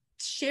want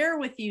to share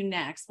with you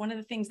next, one of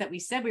the things that we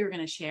said we were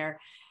going to share,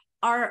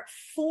 are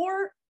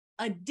 4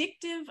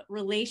 addictive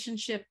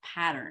relationship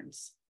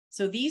patterns.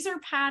 So these are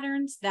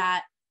patterns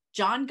that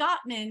John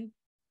Gottman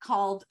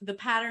called the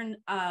pattern,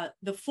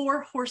 the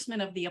 4 horsemen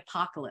of the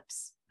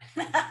apocalypse.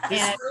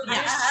 This will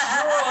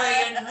destroy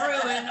and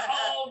ruin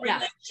all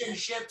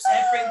relationships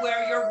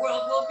everywhere. Your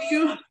world will be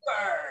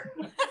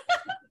over.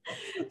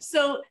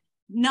 So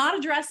not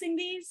addressing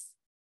these,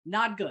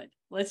 not good.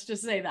 Let's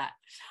just say that.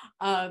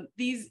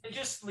 It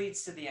just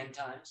leads to the end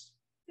times.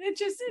 It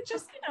just,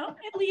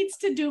 it leads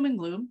to doom and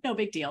gloom. No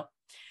big deal.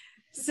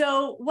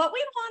 So what we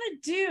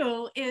want to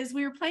do is,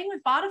 we were playing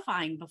with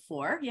bodifying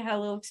before. You had a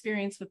little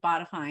experience with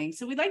bodifying.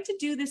 So we'd like to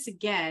do this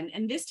again.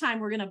 And this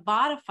time we're going to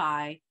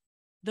bodify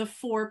the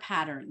 4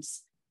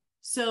 patterns.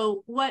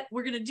 So what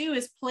we're going to do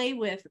is play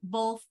with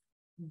both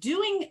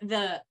doing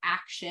the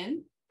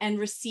action and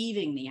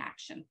receiving the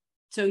action.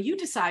 So you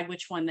decide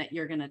which one that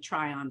you're going to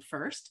try on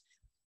first.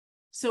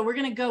 So we're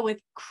going to go with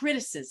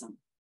criticism.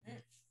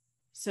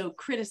 So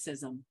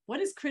criticism. What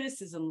does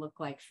criticism look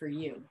like for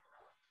you?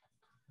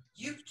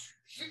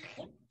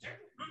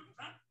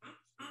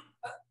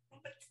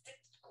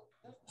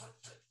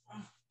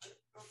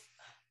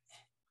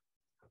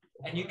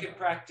 And you can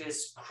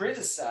practice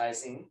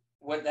criticizing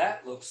what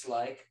that looks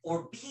like,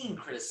 or being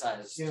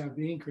criticized. Yeah,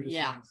 being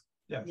criticized.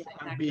 Yeah,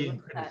 I'm being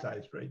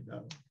criticized right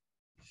now.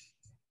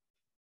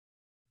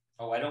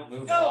 Oh, I don't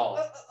move at all.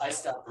 I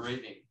stop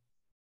breathing.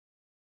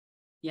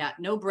 Yeah,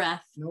 no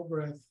breath. No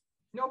breath.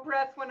 No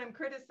breath when I'm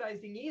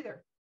criticizing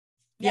either.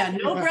 Yeah,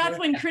 no breath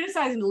when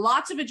criticizing.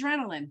 Lots of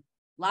adrenaline.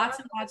 Lots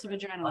of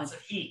adrenaline. Lots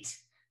of heat.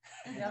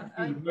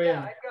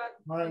 I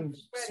got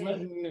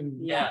sweating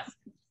and yeah.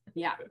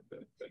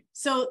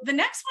 So the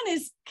next one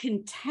is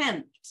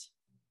contempt.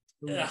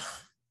 Ugh.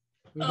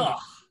 Ugh.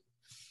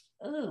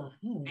 Ugh.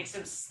 Make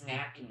some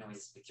snapping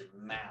noises with your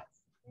mouth.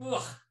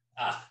 Ugh.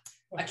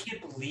 I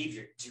can't believe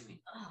you're doing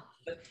that.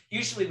 But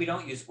usually we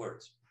don't use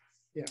words.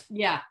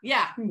 Yeah.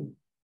 Come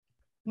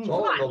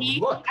on,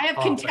 Heath. I have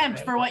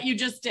contempt for what you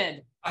just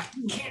did. I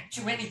can't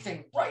do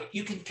anything right.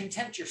 You can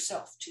contempt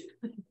yourself too.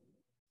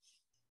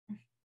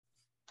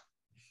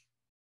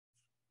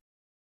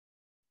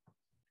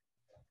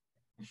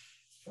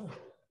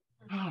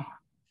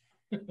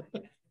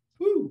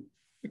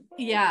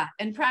 Yeah,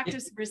 and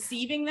practice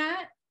receiving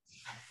that.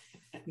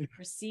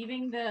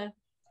 Receiving the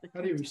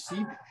how do you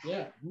receive it?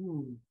 Yeah.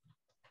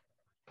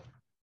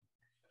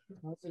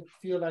 How does it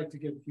feel like to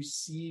get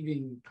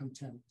receiving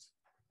contempt?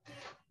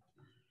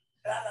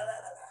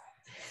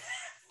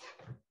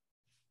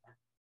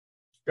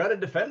 Got to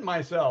defend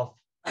myself.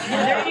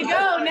 There you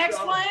go.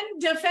 Next one,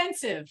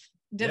 defensive.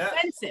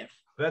 Defensive. Yes,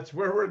 that's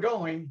where we're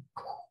going.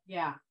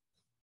 Yeah.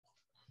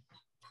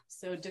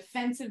 So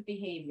defensive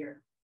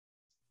behavior.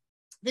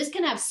 This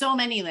can have so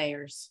many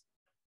layers.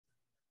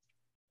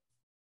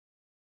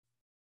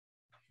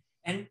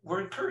 And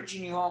we're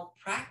encouraging you all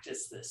to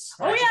practice this.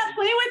 Oh yeah,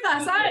 play with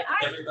us.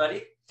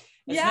 Everybody.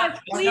 It's not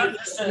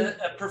just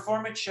a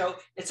performance show.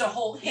 It's a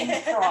whole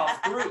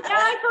improv group. Yeah,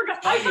 I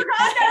forgot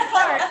that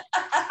part.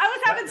 I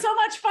was having so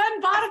much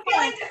fun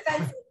bodifying.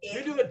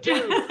 You do it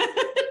too.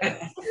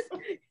 I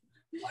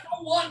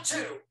don't want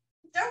to.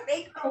 Don't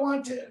make me. I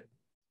want to.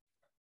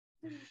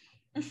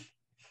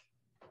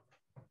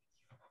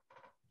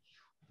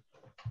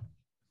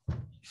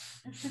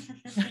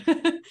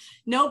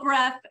 No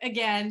breath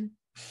again.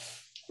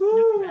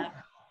 No breath.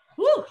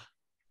 Woo.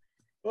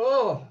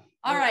 Oh.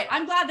 All right.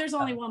 I'm glad there's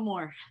only one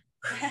more.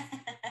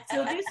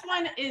 So this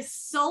one is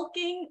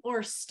sulking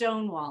or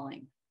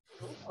stonewalling.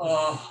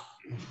 Oh.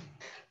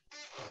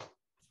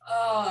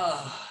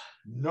 Oh.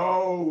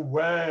 No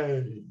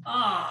way.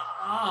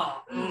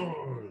 Oh.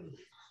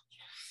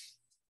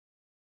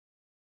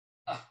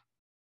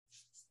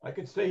 I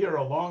could stay here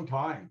a long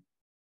time.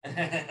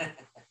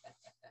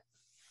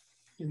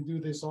 can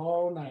do this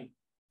all night.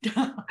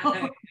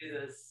 I do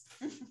this.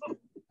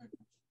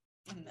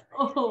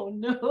 Oh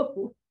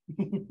no.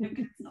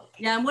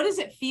 Yeah, and what does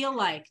it feel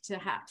like to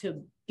have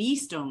to be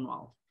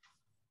stonewalled?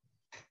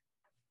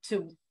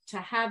 To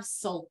have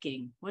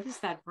sulking? What does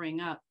that bring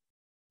up?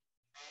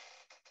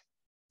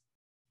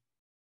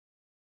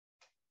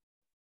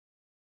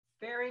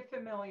 Very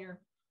familiar.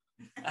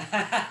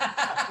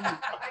 I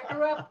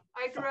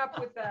grew up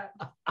with that.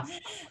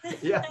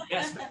 Yeah.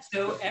 Yes.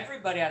 So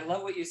everybody, I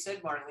love what you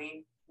said,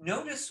 Marlene.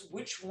 Notice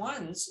which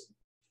ones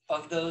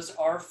of those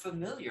are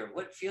familiar.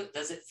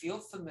 Does it feel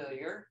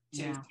familiar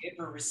to give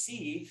or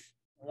receive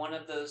one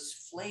of those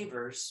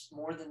flavors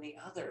more than the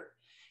other?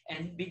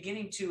 And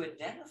beginning to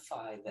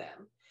identify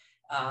them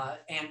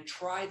and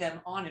try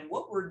them on. And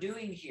what we're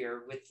doing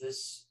here with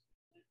this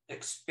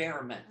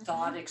experiment,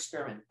 thought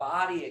experiment,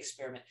 body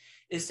experiment,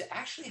 is to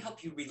actually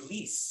help you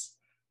release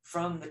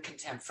from the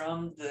contempt,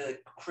 from the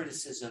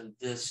criticism,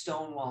 the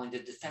stonewalling, the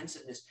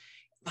defensiveness,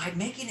 by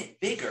making it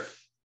bigger.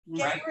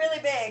 Get really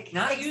big.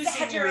 Not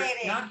using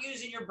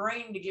your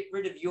brain to get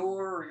rid of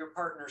your or your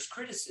partner's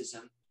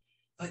criticism,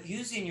 but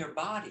using your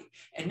body,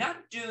 and not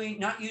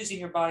using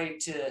your body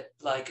to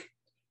like,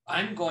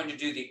 I'm going to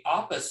do the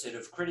opposite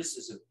of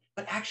criticism,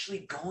 but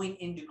actually going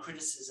into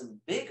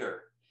criticism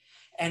bigger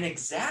and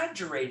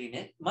exaggerating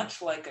it,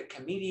 much like a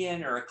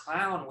comedian or a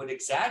clown would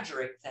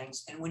exaggerate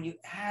things. And when you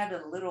add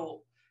a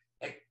little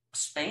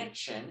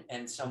expansion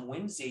and some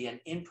whimsy and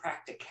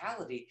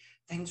impracticality,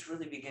 things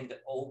really begin to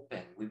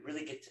open. We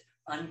really get to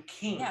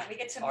unkink. Yeah, we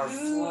get to our move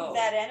flow.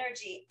 that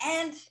energy.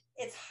 And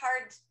it's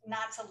hard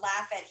not to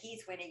laugh at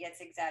Heath when he gets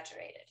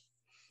exaggerated.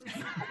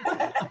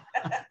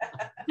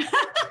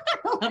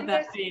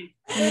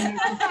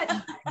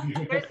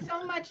 There's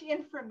so much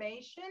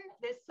information.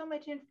 There's so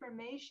much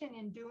information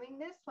in doing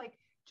this. Like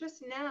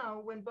just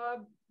now, when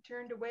Bob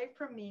turned away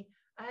from me,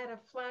 I had a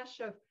flash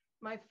of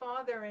my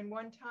father, and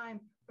one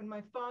time when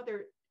my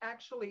father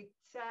actually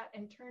sat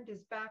and turned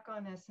his back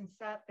on us and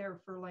sat there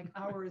for like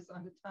hours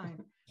on a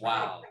time.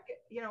 Wow.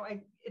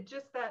 It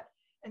just that.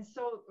 And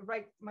so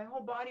my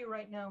whole body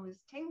right now is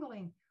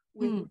tingling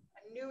with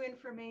new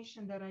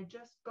information that I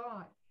just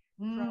got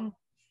from,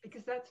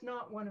 because that's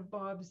not one of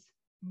Bob's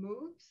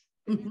moves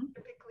that he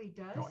typically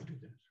does. No, I do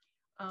this.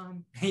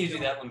 You do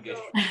that one good.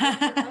 So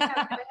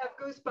I have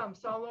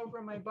goosebumps all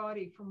over my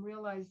body from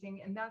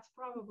realizing, and that's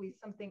probably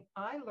something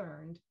I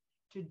learned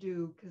to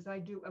do, because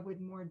I would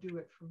more do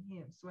it from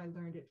him. So I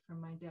learned it from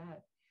my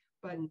dad.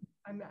 But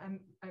I'm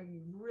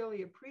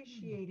really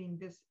appreciating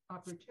this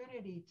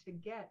opportunity to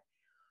get,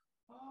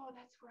 oh,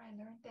 that's where I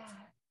learned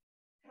that.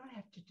 I don't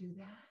have to do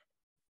that.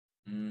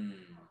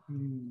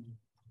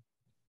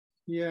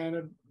 Yeah,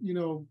 and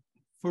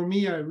for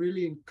me, I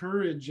really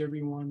encourage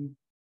everyone.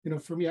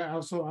 For me,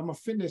 I'm a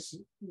fitness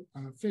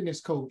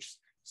coach.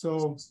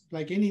 So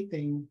like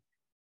anything,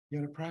 you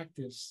got to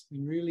practice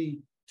and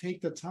really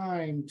take the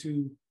time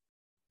to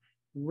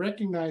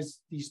recognize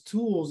these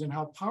tools and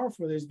how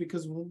powerful it is,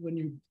 because when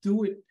you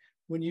do it,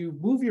 when you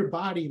move your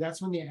body,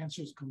 that's when the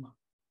answers come up.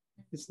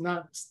 It's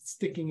not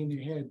sticking in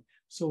your head.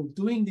 So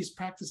doing these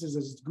practices,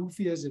 as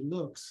goofy as it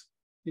looks,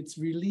 it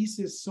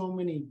releases so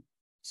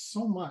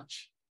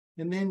much.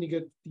 And then you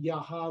get the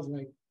ahas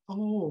like,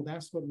 oh,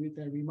 that's what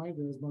that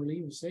reminded us,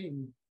 Marlene was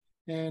saying.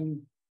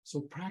 And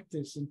so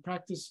practice.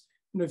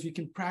 If you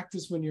can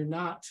practice when you're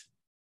not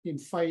in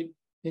fight,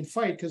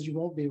 because you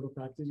won't be able to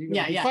practice. You're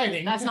gonna be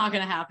fighting. That's not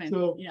going to happen.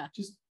 So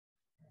just,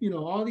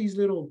 all these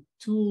little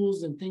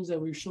tools and things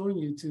that we're showing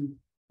you to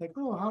like,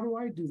 oh, how do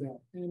I do that?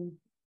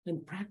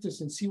 And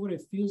practice and see what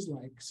it feels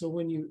like. So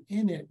when you're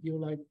in it, you're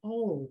like,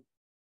 oh,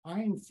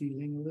 I'm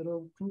feeling a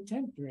little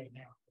content right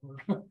now. Or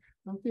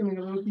I'm feeling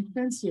a little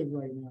defensive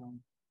right now.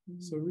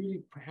 So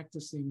really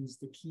practicing is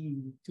the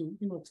key to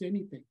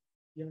anything.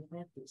 You gotta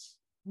practice.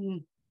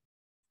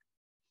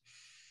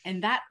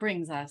 And that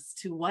brings us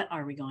to, what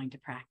are we going to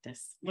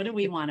practice? What do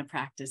we want to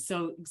practice?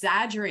 So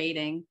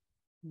exaggerating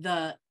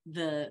the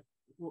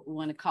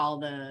want to call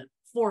the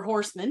Four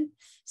Horsemen.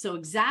 So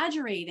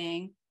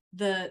exaggerating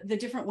the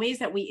different ways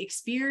that we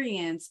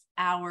experience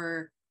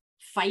our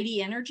fighty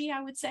energy,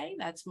 I would say.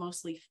 That's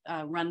mostly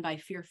run by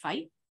fear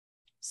fight.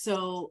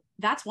 So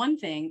that's one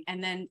thing.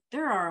 And then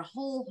there are a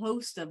whole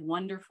host of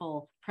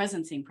wonderful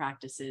presencing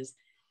practices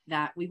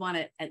that we want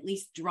to at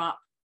least drop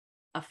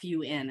a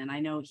few in. And I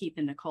know Heath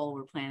and Nicole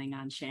were planning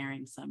on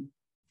sharing some.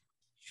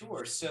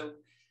 Sure. So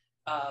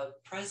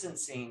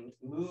presencing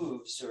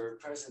moves or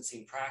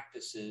presencing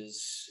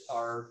practices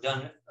are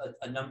done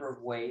a number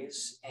of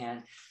ways.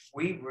 And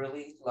we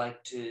really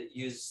like to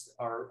use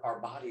our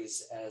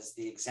bodies as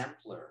the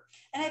exemplar.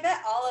 And I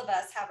bet all of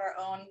us have our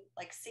own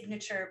like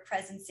signature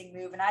presencing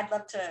move. And I'd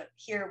love to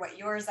hear what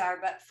yours are.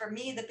 But for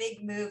me, the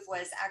big move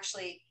was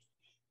actually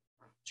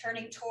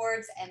turning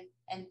towards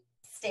and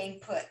staying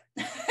put.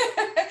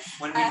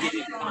 When we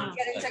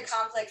get into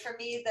conflict, for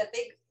me,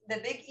 the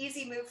big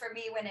easy move for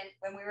me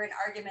when we were in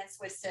arguments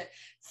was to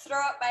throw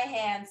up my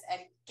hands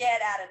and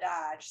get out of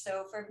Dodge.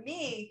 So for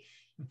me,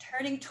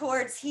 turning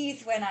towards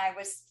Heath when I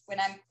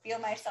feel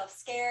myself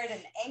scared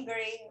and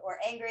angry,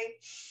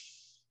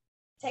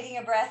 taking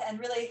a breath and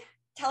really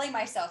telling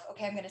myself,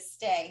 okay, I'm going to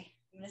stay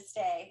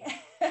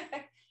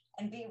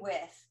and be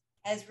with,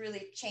 has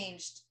really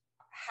changed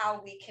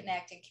how we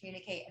connect and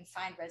communicate and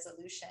find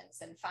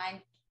resolutions and find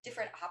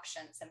different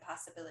options and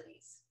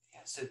possibilities.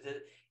 Yeah, so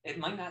it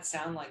might not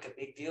sound like a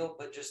big deal,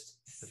 but just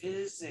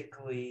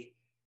physically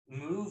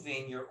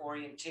moving your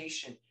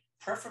orientation,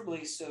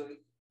 preferably so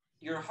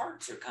your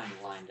hearts are kind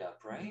of lined up,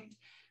 right?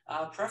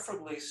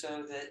 Preferably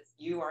so that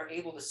you are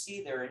able to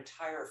see their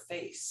entire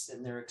face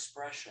and their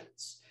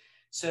expressions.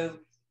 So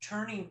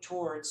turning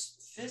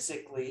towards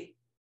physically,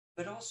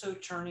 but also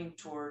turning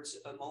towards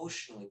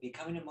emotionally,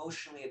 becoming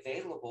emotionally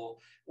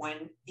available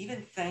when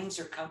even things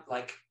are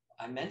like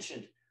I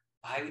mentioned,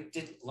 I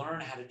didn't learn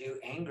how to do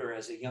anger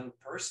as a young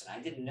person. I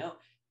didn't know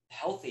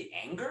healthy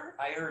anger.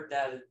 I heard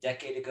that a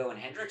decade ago in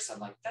Hendricks. I'm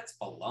like, that's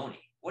baloney.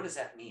 What does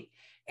that mean?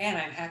 And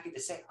I'm happy to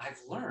say I've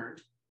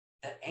learned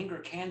that anger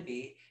can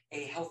be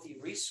a healthy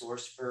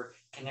resource for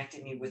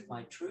connecting me with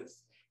my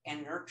truth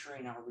and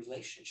nurturing our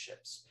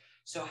relationships.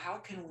 So how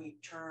can we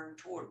turn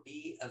toward,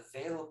 be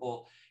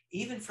available,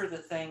 even for the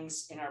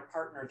things in our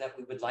partner that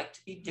we would like to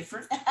be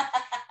different?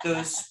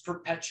 Those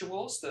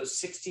perpetuals, those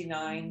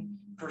 69%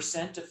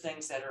 of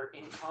things that are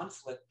in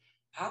conflict,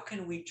 how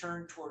can we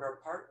turn toward our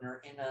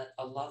partner in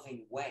a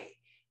loving way?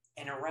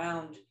 And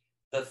around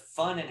the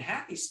fun and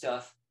happy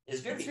stuff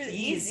is very really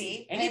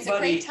easy. And it's a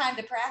great time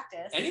to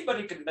practice.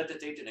 Anybody can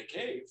meditate in a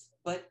cave,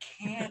 but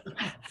can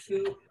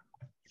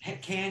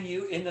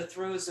you, in the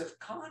throes of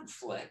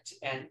conflict,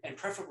 and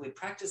preferably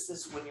practice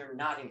this when you're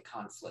not in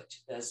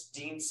conflict? As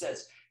Dean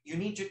says, you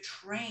need to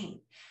train.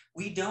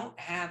 We don't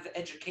have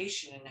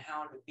education in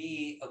how to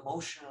be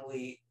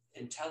emotionally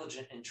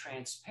intelligent and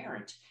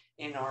transparent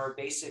in our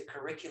basic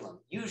curriculum,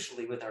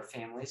 usually with our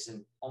families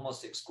and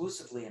almost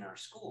exclusively in our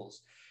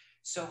schools.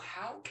 So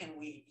how can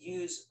we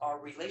use our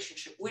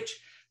relationship, which,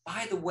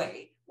 by the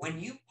way, when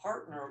you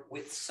partner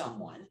with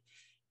someone,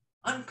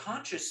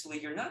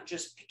 unconsciously, you're not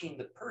just picking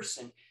the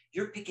person,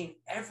 you're picking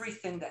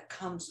everything that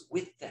comes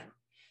with them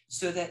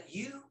so that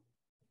you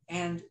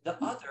and the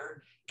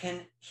other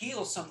can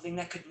heal something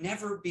that could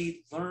never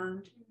be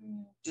learned,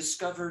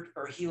 discovered,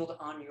 or healed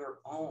on your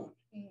own.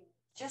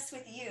 Just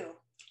with you.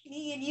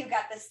 Me and you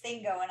got this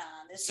thing going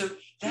on, this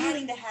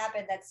healing to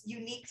happen that's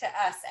unique to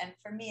us. And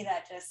for me,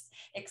 that just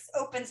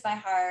opens my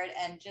heart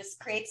and just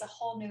creates a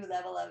whole new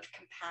level of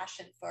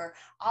compassion for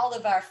all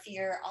of our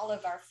fear, all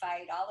of our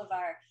fight, all of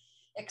our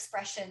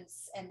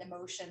expressions and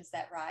emotions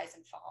that rise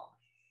and fall.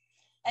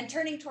 And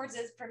turning towards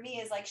it for me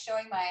is like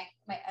showing my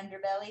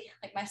underbelly,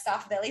 like my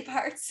soft belly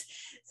parts.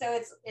 So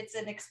it's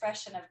an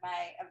expression of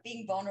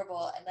being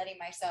vulnerable and letting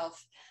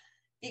myself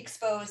be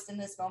exposed in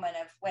this moment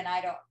of when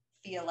I don't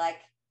feel like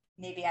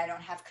maybe I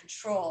don't have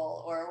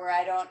control, or where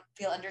I don't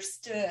feel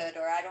understood,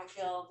 or I don't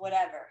feel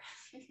whatever.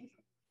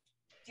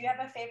 Do you have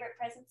a favorite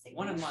presencing?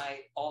 One of my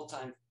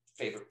all-time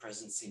favorite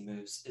presencing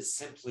moves is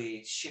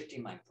simply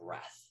shifting my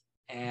breath.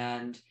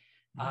 And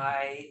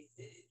I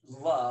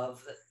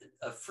love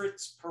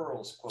Fritz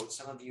Perls quote.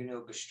 Some of you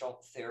know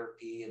Gestalt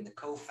therapy, and the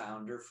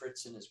co-founder,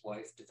 Fritz and his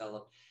wife,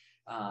 developed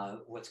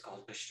what's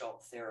called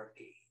Gestalt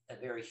therapy, a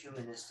very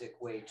humanistic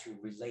way to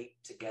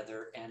relate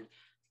together and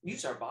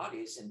use our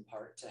bodies in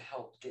part to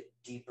help get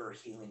deeper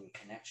healing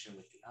connection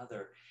with the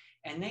other.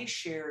 And they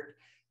shared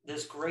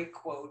this great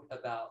quote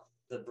about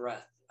the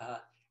breath.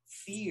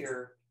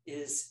 Fear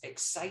is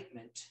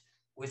excitement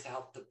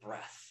without the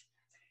breath.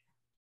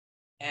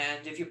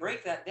 And if you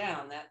break that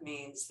down, that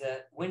means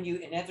that when you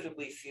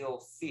inevitably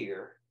feel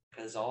fear,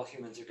 because all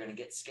humans are going to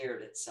get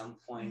scared at some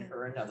point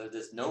or another,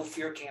 this no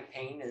fear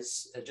campaign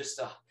is just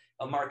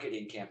a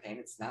marketing campaign.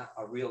 It's not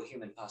a real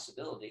human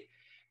possibility.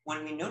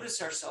 When we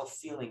notice ourselves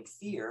feeling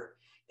fear,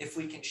 if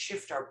we can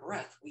shift our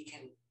breath, we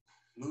can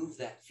move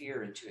that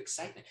fear into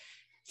excitement.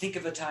 Think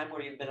of a time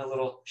where you've been a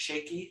little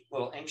shaky, a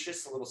little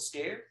anxious, a little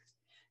scared.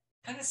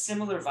 Kind of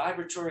similar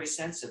vibratory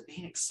sense of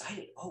being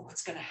excited. Oh,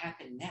 what's going to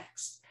happen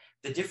next?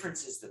 The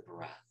difference is the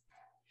breath.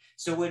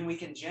 So when we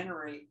can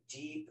generate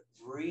deep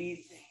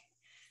breathing,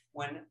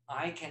 when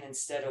I can,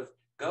 instead of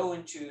go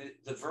into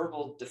the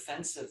verbal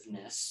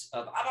defensiveness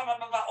of,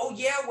 oh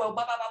yeah, well,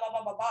 blah, blah, blah,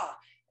 blah, blah, blah,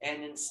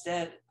 and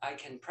instead I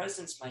can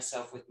presence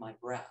myself with my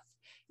breath,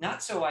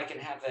 not so I can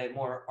have a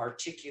more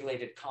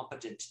articulated,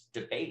 competent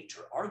debate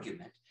or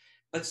argument,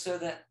 but so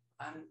that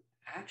I'm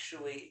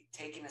actually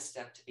taking a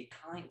step to be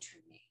kind to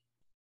me.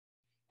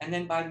 And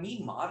then by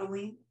me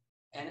modeling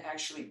and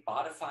actually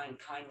bodifying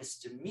kindness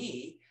to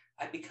me,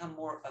 I become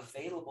more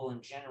available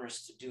and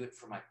generous to do it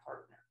for my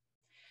partner.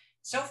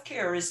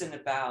 Self-care isn't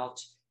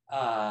about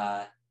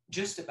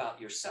just about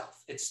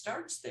yourself. It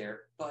starts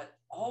there, but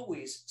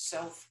always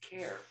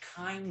self-care,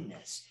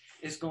 kindness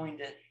is going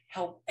to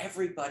help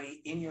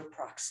everybody in your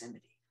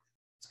proximity.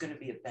 It's going to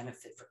be a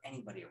benefit for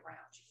anybody around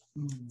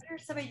you. What are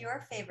some of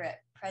your favorite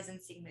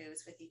presencing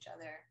moves with each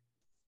other?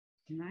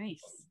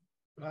 Nice.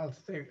 Well, I'll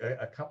say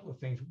a couple of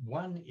things.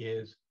 One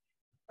is,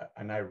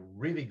 and I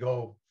really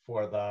go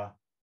for the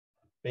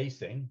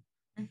basing,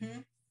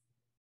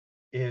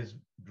 is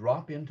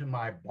drop into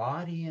my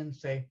body and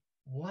say,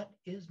 what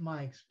is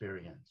my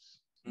experience?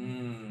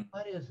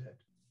 What is it?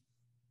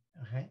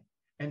 Okay.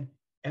 And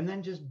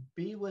then just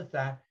be with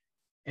that.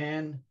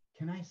 And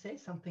can I say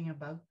something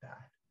about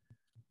that?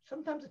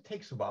 Sometimes it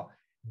takes a while.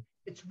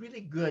 It's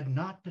really good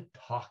not to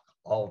talk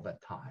all the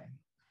time.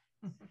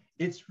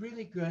 It's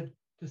really good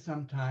to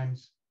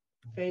sometimes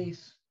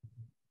face,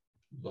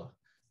 look,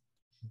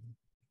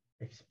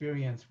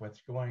 experience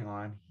what's going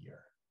on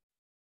here.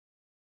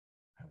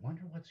 I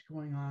wonder what's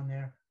going on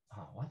there.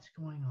 Oh, what's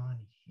going on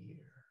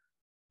here?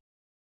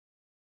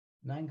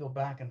 And then go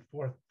back and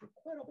forth for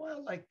quite a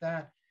while like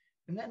that.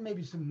 And then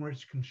maybe some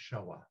words can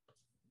show up.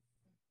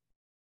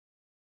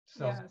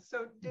 So, yeah,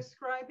 so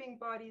describing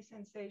body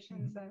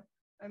sensations,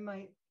 I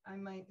might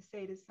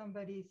say to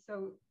somebody,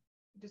 so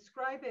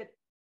describe it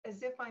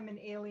as if I'm an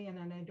alien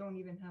and I don't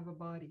even have a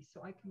body,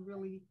 so I can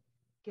really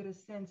get a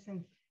sense.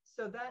 And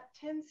so that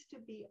tends to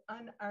be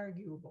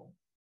unarguable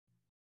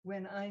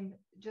when I'm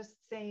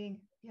just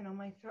saying, you know,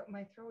 my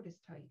throat is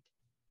tight,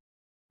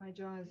 my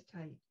jaw is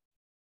tight,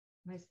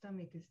 my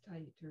stomach is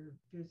tight, or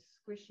there's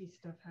squishy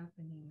stuff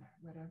happening,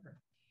 whatever.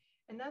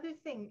 Another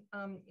thing,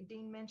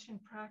 Dean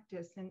mentioned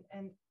practice,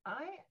 and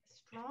I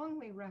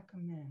strongly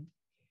recommend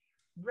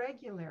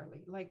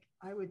regularly, like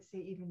I would say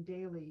even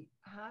daily,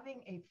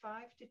 having a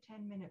 5 to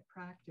 10 minute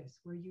practice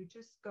where you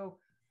just go,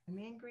 I'm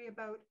angry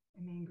about,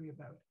 I'm angry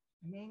about,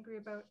 I'm angry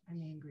about,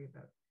 I'm angry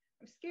about,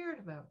 I'm scared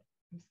about,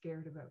 I'm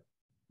scared about,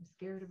 I'm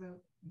scared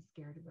about, I'm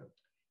scared about.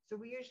 So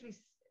we usually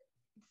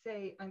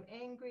say, I'm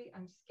angry,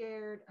 I'm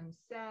scared, I'm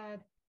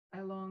sad,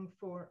 I long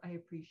for, I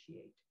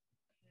appreciate.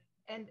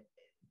 And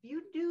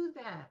you do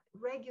that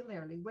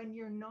regularly when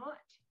you're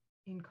not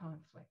in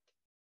conflict.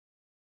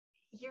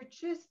 You're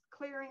just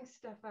clearing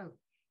stuff out.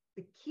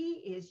 The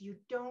key is you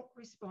don't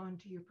respond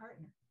to your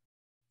partner.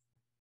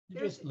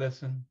 Just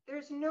listen.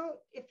 There's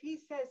no, if he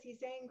says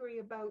he's angry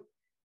about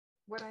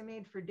what I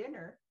made for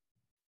dinner,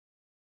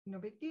 no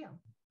big deal.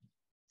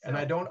 And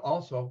I don't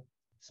also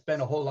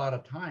spend a whole lot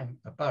of time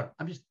about it.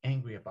 I'm just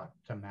angry about it.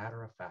 It's a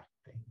matter of fact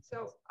thing.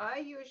 So I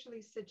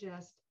usually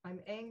suggest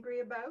I'm angry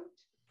about,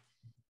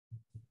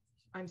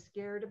 I'm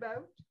scared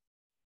about,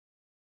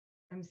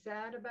 I'm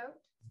sad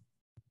about,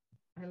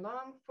 I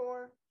long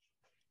for,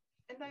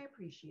 and I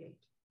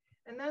appreciate.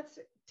 And that's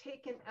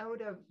taken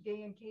out of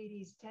Gay and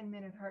Katie's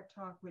 10-minute heart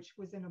talk, which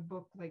was in a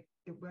book like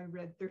I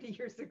read 30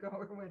 years ago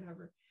or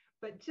whatever.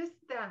 But just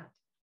that.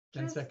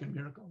 10-second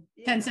miracle.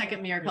 Yeah.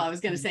 10-second miracle. I was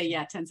going to say,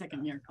 yeah,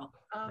 10-second miracle.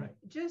 Right.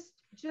 Just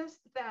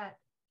that,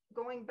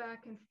 going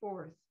back and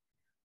forth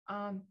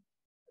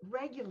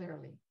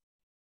regularly.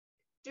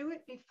 Do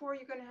it before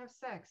you're going to have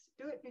sex.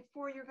 Do it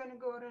before you're going to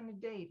go out on a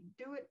date.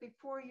 Do it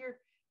before you're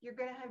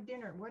going to have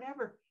dinner,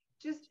 whatever.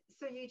 Just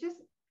so you just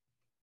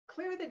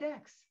clear the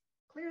decks,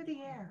 clear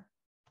the air.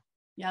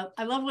 Yeah,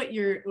 I love what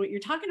you're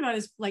talking about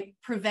is like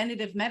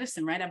preventative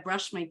medicine, right? I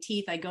brush my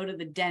teeth, I go to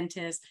the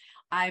dentist.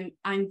 I'm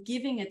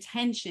giving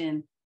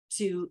attention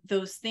to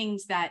those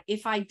things that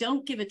if I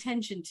don't give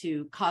attention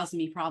to cause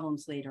me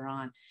problems later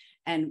on.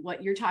 And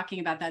what you're talking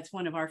about, that's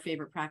one of our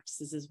favorite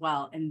practices as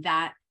well. And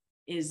that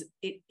is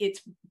it's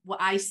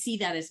what I see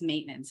that as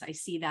maintenance. I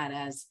see that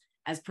as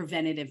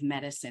preventative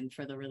medicine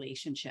for the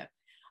relationship.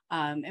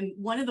 And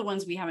one of the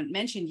ones we haven't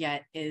mentioned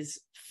yet is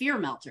fear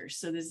melters.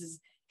 So this is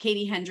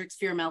Katie Hendricks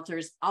Fear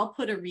Melters. I'll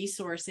put a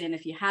resource in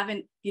if you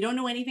don't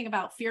know anything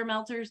about fear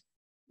melters,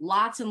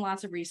 lots and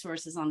lots of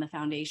resources on the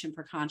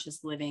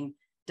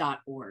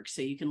foundationforconsciousliving.org.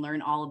 So you can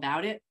learn all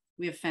about it.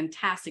 We have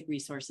fantastic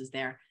resources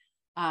there.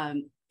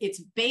 It's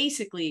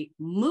basically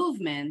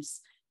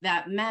movements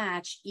that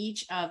match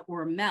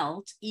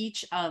melt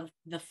each of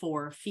the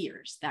 4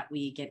 fears that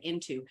we get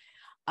into.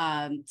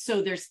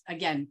 So there's,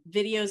 again,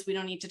 videos. We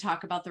don't need to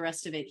talk about the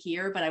rest of it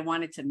here, but I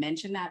wanted to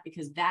mention that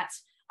because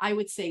that's, I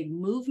would say,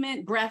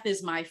 movement. Breath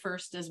is my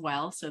first as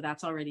well. So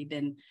that's already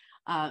been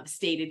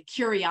stated.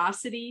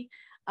 Curiosity.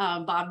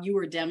 Bob, you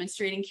were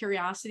demonstrating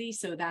curiosity.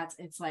 So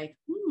it's like,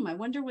 I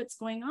wonder what's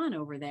going on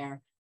over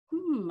there.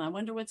 I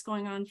wonder what's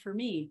going on for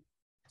me.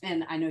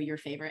 And I know your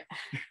favorite.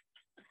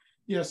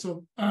 Yeah,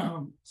 so,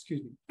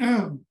 excuse me.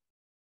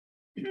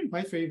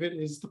 My favorite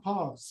is the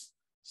pause.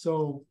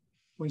 So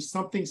when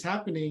something's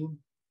happening,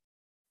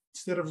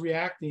 instead of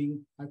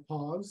reacting, I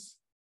pause.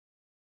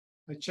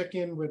 I check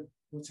in with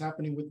what's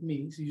happening with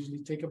me. So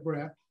usually take a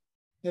breath.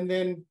 And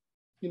then,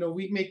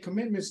 we make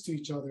commitments to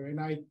each other. And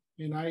I'm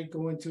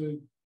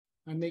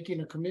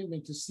making a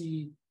commitment to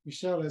see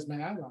Michelle as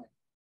my ally.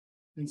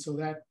 And so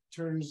that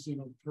turns,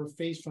 her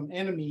face from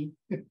enemy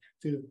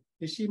to,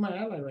 is she my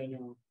ally right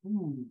now?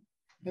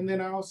 And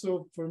then I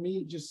also, for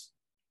me, just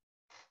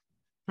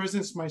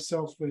presence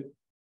myself with,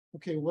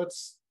 okay,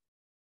 what's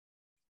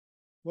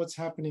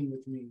happening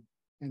with me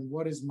and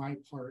what is my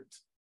part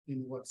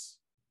in what's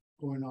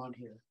going on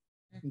here?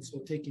 And so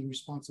taking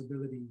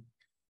responsibility.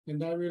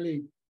 And that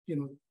really,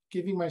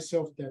 giving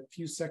myself that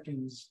few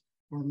seconds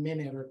or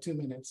minute or 2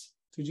 minutes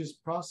to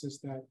just process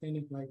that. Then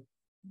it's like,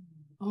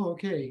 oh,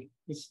 okay,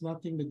 it's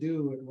nothing to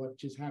do with what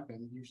just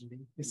happened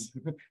usually. It's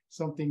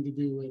something to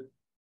do with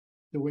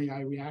the way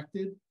I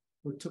reacted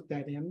or took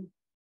that in,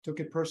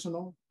 took it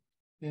personal,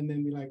 and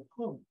then be like,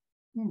 oh,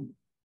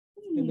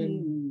 and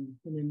then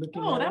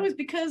looking. Oh, that was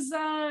because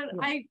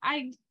I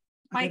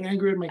got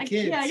angry at my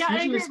kids. Yeah, I got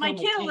Usually angry it's at my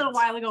called kid a little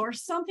while ago, or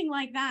something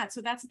like that.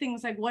 So that's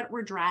things like what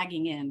we're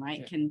dragging in,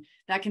 right?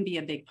 That can be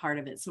a big part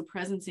of it. So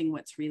presencing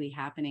what's really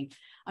happening.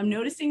 I'm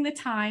noticing the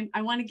time.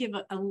 I want to give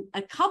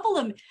a couple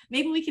of,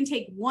 maybe we can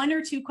take 1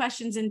 or 2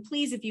 questions. And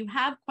please, if you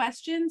have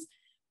questions,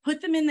 put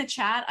them in the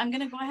chat. I'm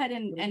going to go ahead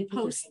and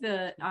post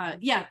the,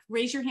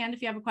 raise your hand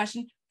if you have a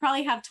question.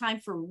 Probably have time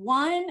for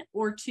 1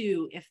 or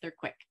 2 if they're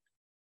quick.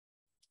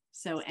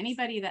 So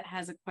anybody that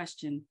has a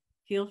question,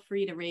 feel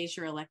free to raise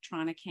your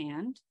electronic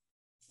hand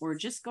or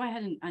just go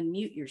ahead and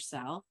unmute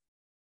yourself.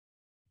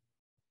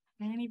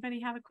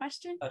 Anybody have a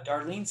question?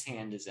 Darlene's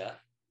hand is up.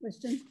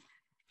 Question.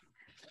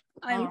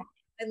 I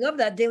love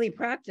that daily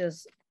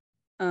practice.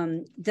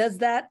 Does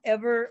that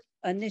ever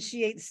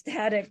initiate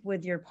static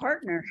with your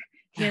partner?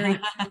 Hearing,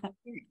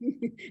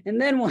 and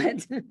then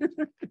what?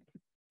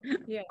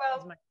 Yeah.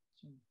 Well,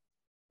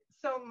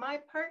 so my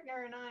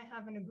partner and I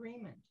have an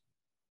agreement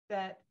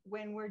that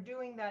when we're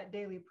doing that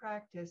daily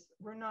practice,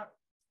 we're not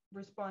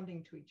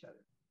responding to each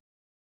other.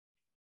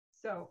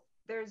 So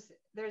there's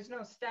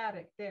no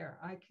static there.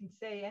 I can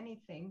say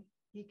anything,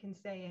 he can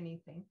say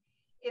anything.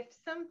 If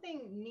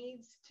something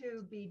needs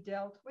to be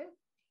dealt with,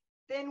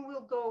 then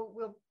we'll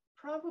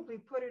probably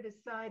put it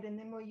aside, and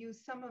then we'll use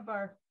some of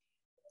our,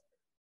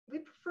 we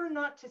prefer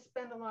not to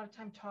spend a lot of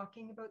time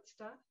talking about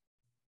stuff.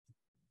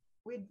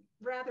 We'd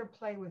rather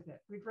play with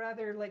it. We'd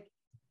rather like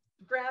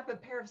grab a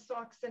pair of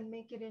socks and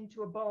make it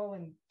into a ball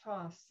and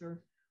toss,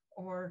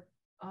 or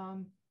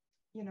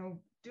you know,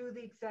 do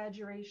the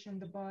exaggeration,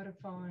 the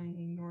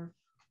bodifying,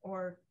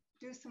 or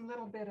do some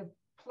little bit of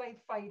play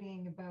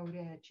fighting about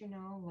it, you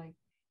know, like,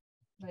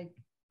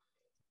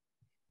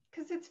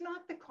 because it's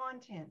not the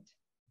content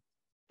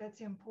that's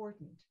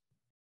important.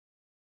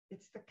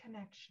 It's the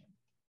connection.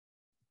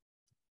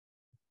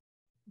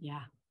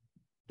 Yeah.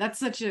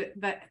 That's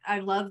I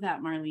love that,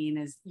 Marlene,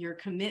 is your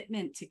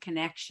commitment to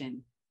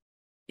connection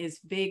is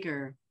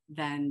bigger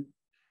than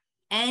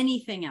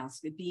anything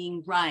else,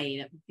 being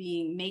right,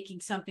 making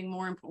something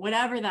more important,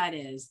 whatever that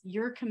is.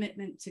 Your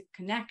commitment to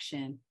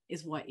connection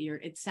is what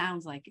it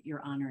sounds like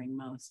you're honoring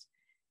most.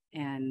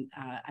 And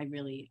I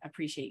really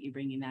appreciate you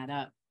bringing that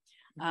up.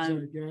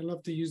 Yeah, I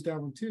love to use that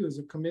one too, as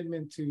a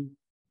commitment to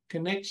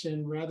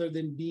connection rather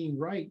than being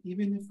right,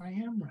 even if I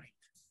am right.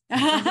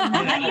 Even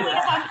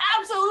if I'm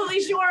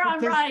absolutely sure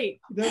I'm right.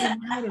 It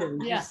doesn't matter.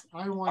 Yeah.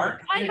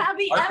 Aren't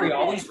we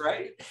always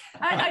right?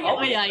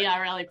 Yeah,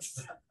 really.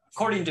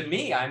 According to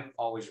me, I'm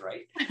always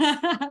right.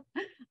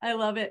 I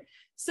love it.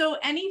 So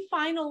any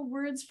final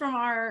words from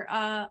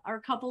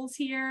our couples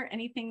here?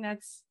 Anything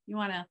that's you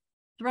want to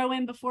throw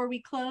in before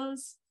we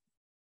close?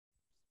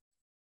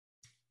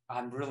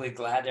 I'm really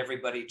glad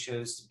everybody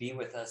chose to be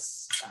with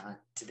us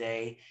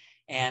today.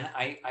 And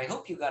I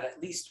hope you got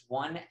at least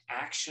one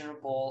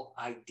actionable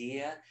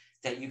idea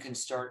that you can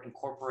start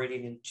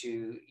incorporating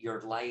into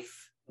your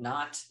life,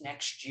 not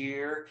next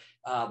year,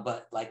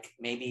 but like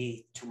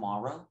maybe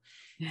tomorrow.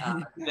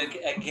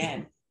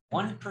 Again,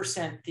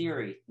 1%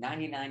 theory,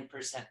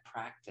 99%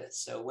 practice.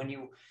 So when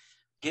you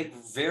get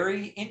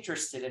very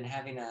interested in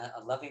having a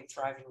loving,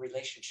 thriving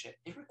relationship,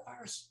 it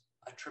requires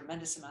a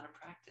tremendous amount of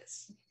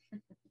practice.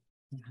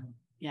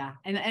 Yeah,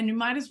 and you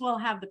might as well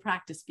have the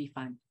practice be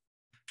fun.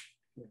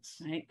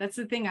 Yes. Right. That's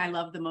the thing I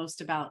love the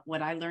most about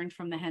what I learned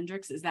from the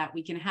Hendricks, is that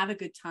we can have a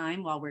good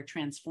time while we're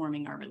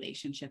transforming our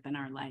relationship and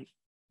our life.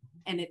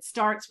 And it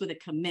starts with a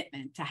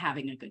commitment to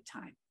having a good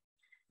time.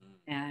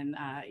 And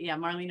yeah,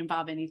 Marlene and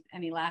Bob,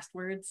 any last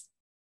words?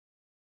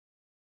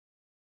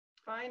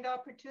 Find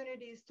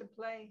opportunities to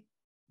play.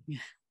 Yeah.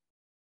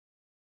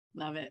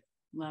 Love it.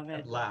 Love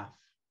it. And laugh.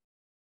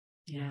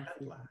 Yeah.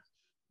 And laugh.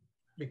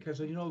 Because,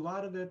 you know, a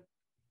lot of it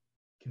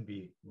can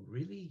be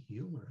really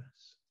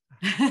humorous.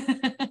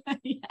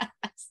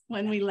 Yes,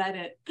 when we let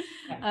it.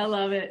 I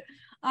love it.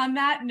 On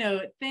that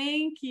note,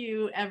 thank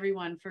you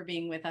everyone for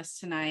being with us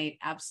tonight.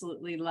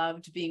 Absolutely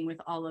loved being with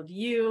all of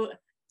you,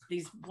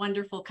 these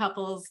wonderful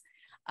couples.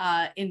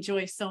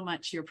 Enjoy so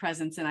much your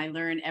presence, and I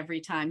learn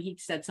every time. He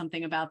said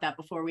something about that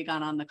before we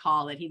got on the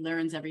call, that he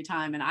learns every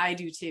time, and I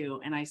do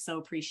too. And I so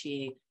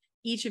appreciate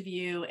each of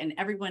you and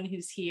everyone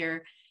who's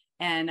here.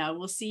 And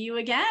we'll see you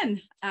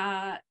again.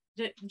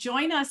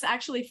 Join us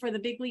actually for the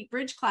Big Leap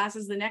Bridge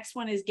classes. The next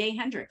one is Gay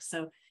Hendricks.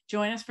 So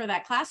join us for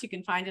that class. You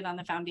can find it on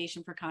the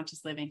Foundation for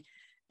Conscious Living.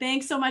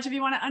 Thanks so much. If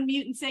you want to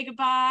unmute and say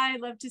goodbye,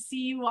 love to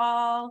see you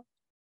all.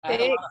 Have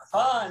a lot of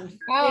fun.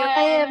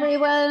 Bye,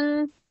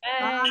 everyone.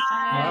 Bye.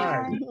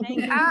 Bye.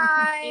 Thank you.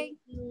 Bye. Thank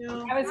you.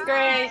 That was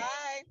great.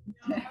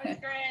 That was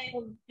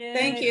great.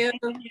 Thank you.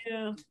 Thank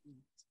you.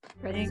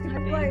 Ready Thank to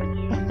you. play.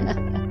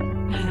 Thank you.